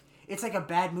seems like it's like a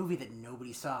bad movie that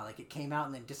nobody saw. Like it came out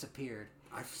and then disappeared.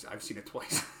 I've seen it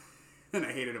twice. And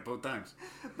I hated it both times.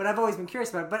 But I've always been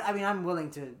curious about it. But I mean, I'm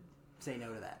willing to say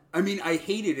no to that. I mean, I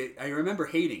hated it. I remember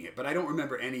hating it, but I don't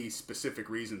remember any specific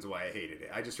reasons why I hated it.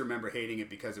 I just remember hating it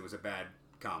because it was a bad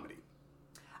comedy.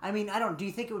 I mean, do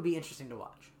you think it would be interesting to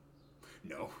watch?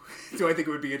 No. Do I think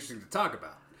it would be interesting to talk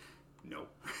about? No.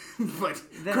 But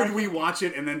could we watch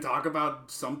it and then talk about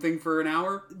something for an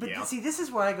hour? But yeah. See, this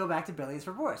is where I go back to Billions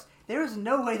for Boris. There is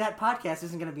no way that podcast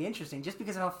isn't going to be interesting just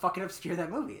because of how fucking obscure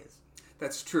that movie is.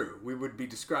 That's true. We would be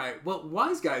described... Well,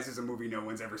 Wise Guys is a movie no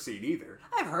one's ever seen either.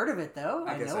 I've heard of it, though.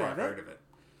 I guess know I've heard of it.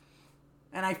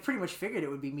 And I pretty much figured it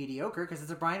would be mediocre because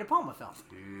it's a Brian De Palma film.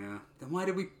 Yeah. Then why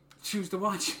did we choose to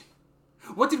watch it?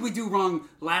 What did we do wrong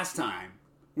last time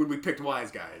when we picked Wise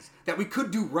Guys that we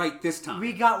could do right this time?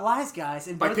 We got Wise Guys.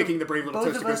 And by picking The Brave Little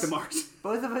Toaster Goes to Mars.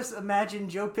 Both of us imagined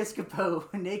Joe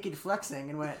Piscopo naked flexing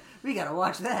and went, we got to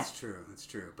watch that. That's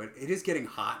true. But it is getting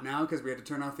hot now because we had to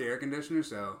turn off the air conditioner,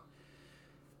 so...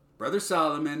 Brother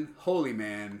Solomon, Holy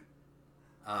Man,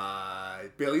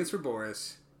 Billions for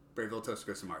Boris, Brave Little Toaster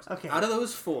Goes to Mars. Okay. Out of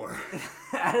those 4.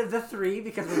 Out of the 3,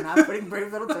 because we're not putting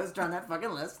Brave Little Toaster on that fucking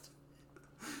list.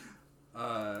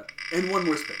 And one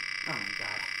more spin. Oh my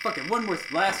god. Fuck it, one more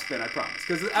last spin, I promise.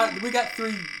 Because we got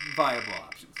 3 viable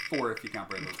options. 4 if you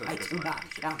count Brave Little Toaster Goes to Mars. I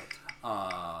do not count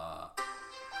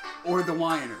it. Or the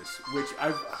Whiners, which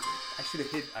I should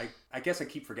have hid. I guess I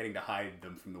keep forgetting to hide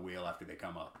them from the wheel after they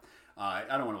come up. I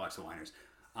don't want to watch the Whiners.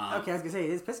 Okay, I was going to say,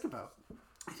 it is Piscopo.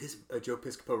 It is a Joe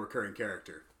Piscopo recurring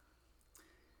character.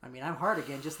 I mean, I'm hard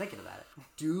again just thinking about it.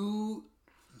 Do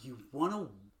you want to...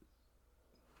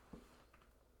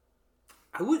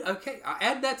 I'll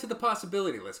add that to the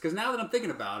possibility list, because now that I'm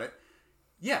thinking about it,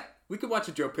 yeah, we could watch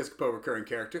a Joe Piscopo recurring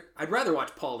character. I'd rather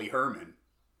watch Paulie Herman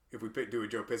if we do a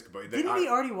Joe Piscopo. Didn't we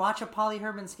already watch a Paulie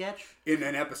Herman sketch? In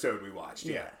an episode we watched,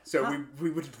 yeah. So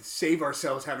we would save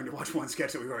ourselves having to watch one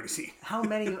sketch that we've already seen. How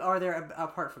many are there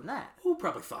apart from that? Oh,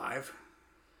 probably 5.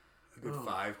 A good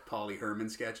 5 Paulie Herman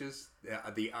sketches.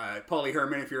 The Paulie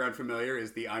Herman, if you're unfamiliar,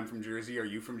 is the I'm from Jersey, are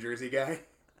you from Jersey guy?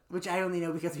 Which I only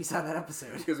know because we saw that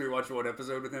episode. Because we watched one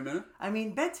episode with him in it? I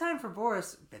mean, Billions for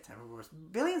Boris,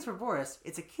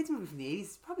 it's a kid's movie from the 80s.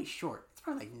 It's probably short. It's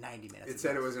probably like 90 minutes. It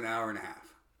said it was an hour and a half.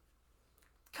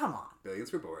 Come on. Billions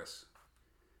for Boris.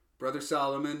 Brother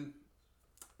Solomon.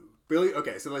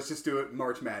 Okay, so let's just do it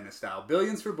March Madness style.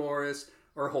 Billions for Boris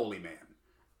or Holy Man?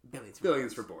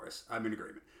 Billions for Boris. I'm in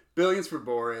agreement. Billions for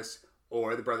Boris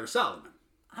or the Brother Solomon?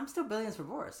 I'm still Billions for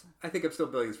Boris. I think I'm still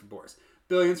Billions for Boris.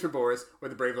 Billions for Boris or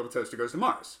the Brave Little Toaster Goes to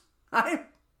Mars? I'm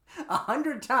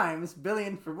 100 times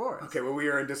Billion for Boris. Okay, well, we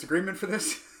are in disagreement for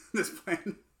this. This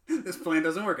plan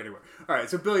doesn't work anymore. All right,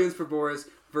 so Billions for Boris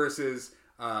versus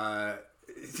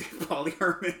Pauly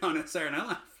Herman on a Saturday Night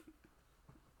Live?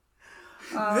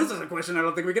 This is a question I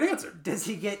don't think we can answer. Does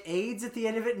he get AIDS at the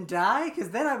end of it and die? Because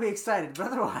then I'd be excited. But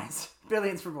otherwise,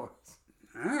 billions for Boris.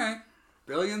 All right.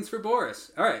 Billions for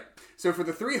Boris. All right. So for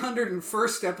the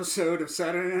 301st episode of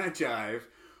Saturday Night Jive,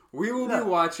 we will be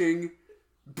watching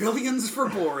Billions for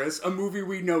Boris, a movie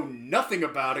we know nothing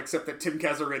about except that Tim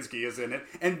Kazurinsky is in it.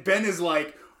 And Ben is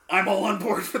like, I'm all on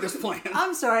board for this plan.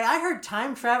 I'm sorry, I heard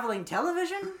time-traveling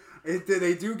television?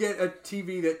 They do get a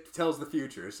TV that tells the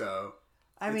future, so...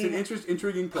 It's an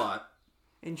intriguing plot.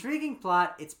 Intriguing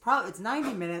plot. It's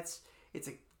 90 minutes. It's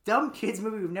a dumb kids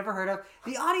movie we've never heard of.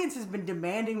 The audience has been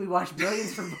demanding we watch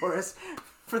Billions for Boris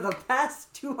for the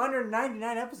past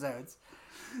 299 episodes.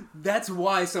 That's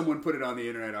why someone put it on the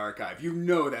Internet Archive. You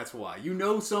know that's why. You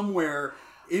know somewhere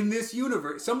in this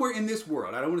universe, somewhere in this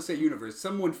world, I don't want to say universe,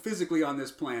 someone physically on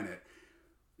this planet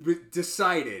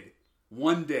decided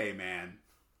one day, man,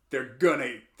 they're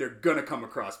gonna come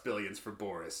across Billions for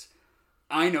Boris.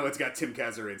 I know it's got Tim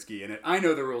Kazurinsky in it. I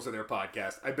know the rules of their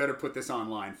podcast. I better put this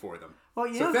online for them. Well,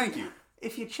 thank you.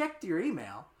 If you checked your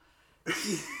email...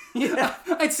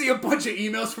 I'd see a bunch of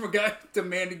emails from a guy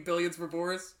demanding Billions for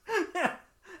Boris. Yeah.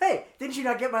 Hey, didn't you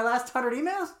not get my last 100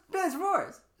 emails? Billions for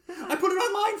Boris. I put it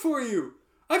online for you.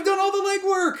 I've done all the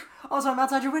legwork. Also, I'm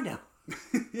outside your window.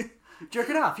 Jerk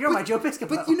it off. You're my Joe Piscopo.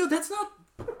 But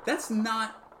it's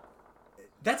not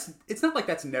like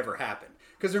that's never happened.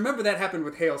 Because remember that happened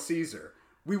with Hail Caesar.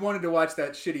 We wanted to watch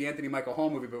that shitty Anthony Michael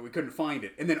Hall movie, but we couldn't find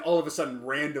it. And then all of a sudden,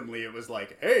 randomly, it was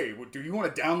like, hey, do you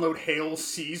want to download Hail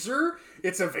Caesar?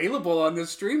 It's available on this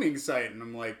streaming site. And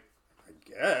I'm like, I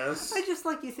guess. I just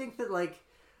you think that like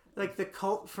the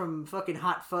cult from fucking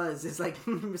Hot Fuzz is like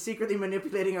secretly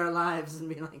manipulating our lives and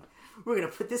being like, we're going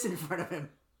to put this in front of him.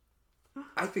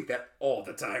 I think that all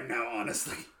the time now,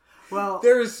 honestly. Well,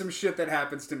 there is some shit that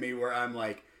happens to me where I'm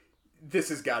like, this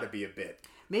has got to be a bit.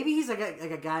 Maybe he's like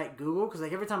a guy at Google, because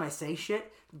every time I say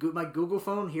shit, my Google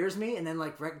phone hears me, and then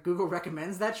Google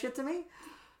recommends that shit to me.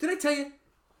 Did I tell you?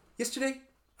 Yesterday,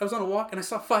 I was on a walk and I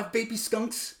saw 5 baby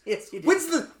skunks. Yes, you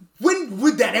did. When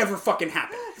would that ever fucking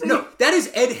happen? No, that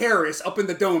is Ed Harris up in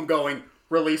the dome going,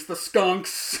 release the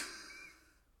skunks.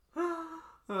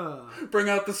 Bring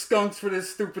out the skunks for this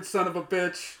stupid son of a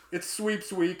bitch. It's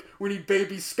sweeps week. We need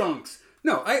baby skunks.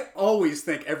 No, I always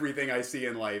think everything I see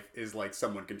in life is like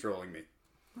someone controlling me.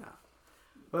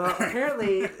 Well,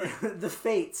 apparently the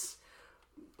Fates,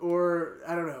 or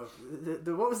I don't know,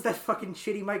 the what was that fucking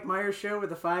shitty Mike Myers show with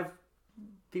the 5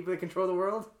 people that control the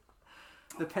world?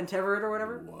 The Pentaverate or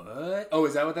whatever? What? Oh,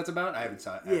 is that what that's about? I haven't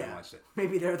watched it.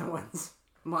 Maybe they're the ones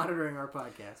monitoring our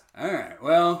podcast. All right.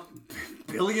 Well,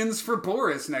 Billions for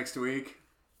Boris next week.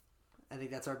 I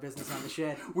think that's our business on the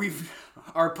shed.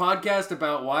 Our podcast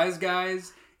about Wise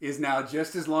Guys is now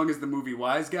just as long as the movie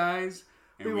Wise Guys.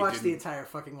 We watched the entire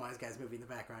fucking Wise Guys movie in the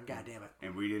background. God damn it.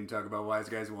 And we didn't talk about Wise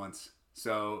Guys once.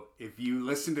 So if you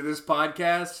listen to this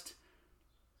podcast,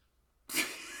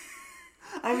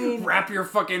 I mean, wrap your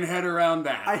fucking head around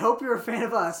that. I hope you're a fan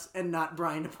of us and not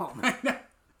Brian De Palma.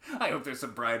 I hope there's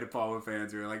some Brian De Palma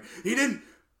fans who are like, he didn't.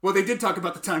 Well, they did talk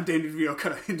about the time Danny DeVito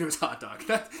cut into his hot dog.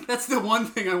 That's the one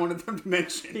thing I wanted them to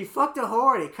mention. He fucked a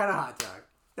whore and he cut a hot dog.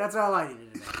 That's all I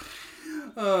needed to know.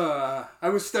 I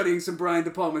was studying some Brian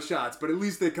De Palma shots, but at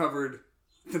least they covered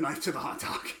the knife to the hot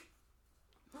dog.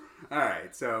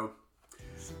 Alright, so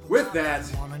with that,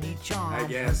 I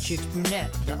guess, get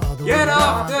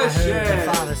off the shed!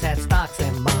 The fathers had stocks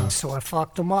and bonds, so I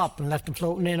fucked them up and left them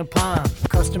floating in a pond.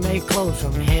 Custom-made clothes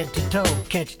from head to toe.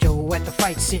 Catch Joe at the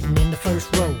fight sitting in the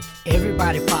first row.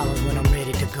 Everybody follows when I'm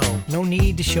ready to go. No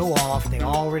need to show off, they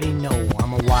already know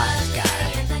I'm a wise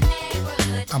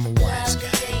guy. I'm a wise guy.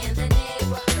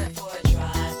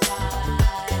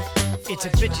 It's a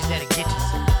bitches that'll get you.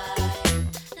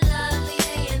 Lovely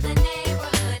day in the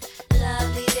neighborhood.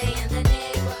 Lovely day in the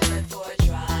neighborhood for a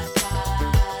drive-by.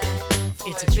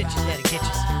 It's a bitches that'll get you.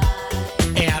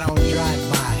 Hey, I don't drive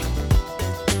by.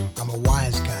 I'm a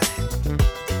wise guy.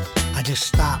 I just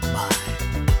stop by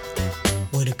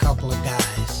with a couple of guys.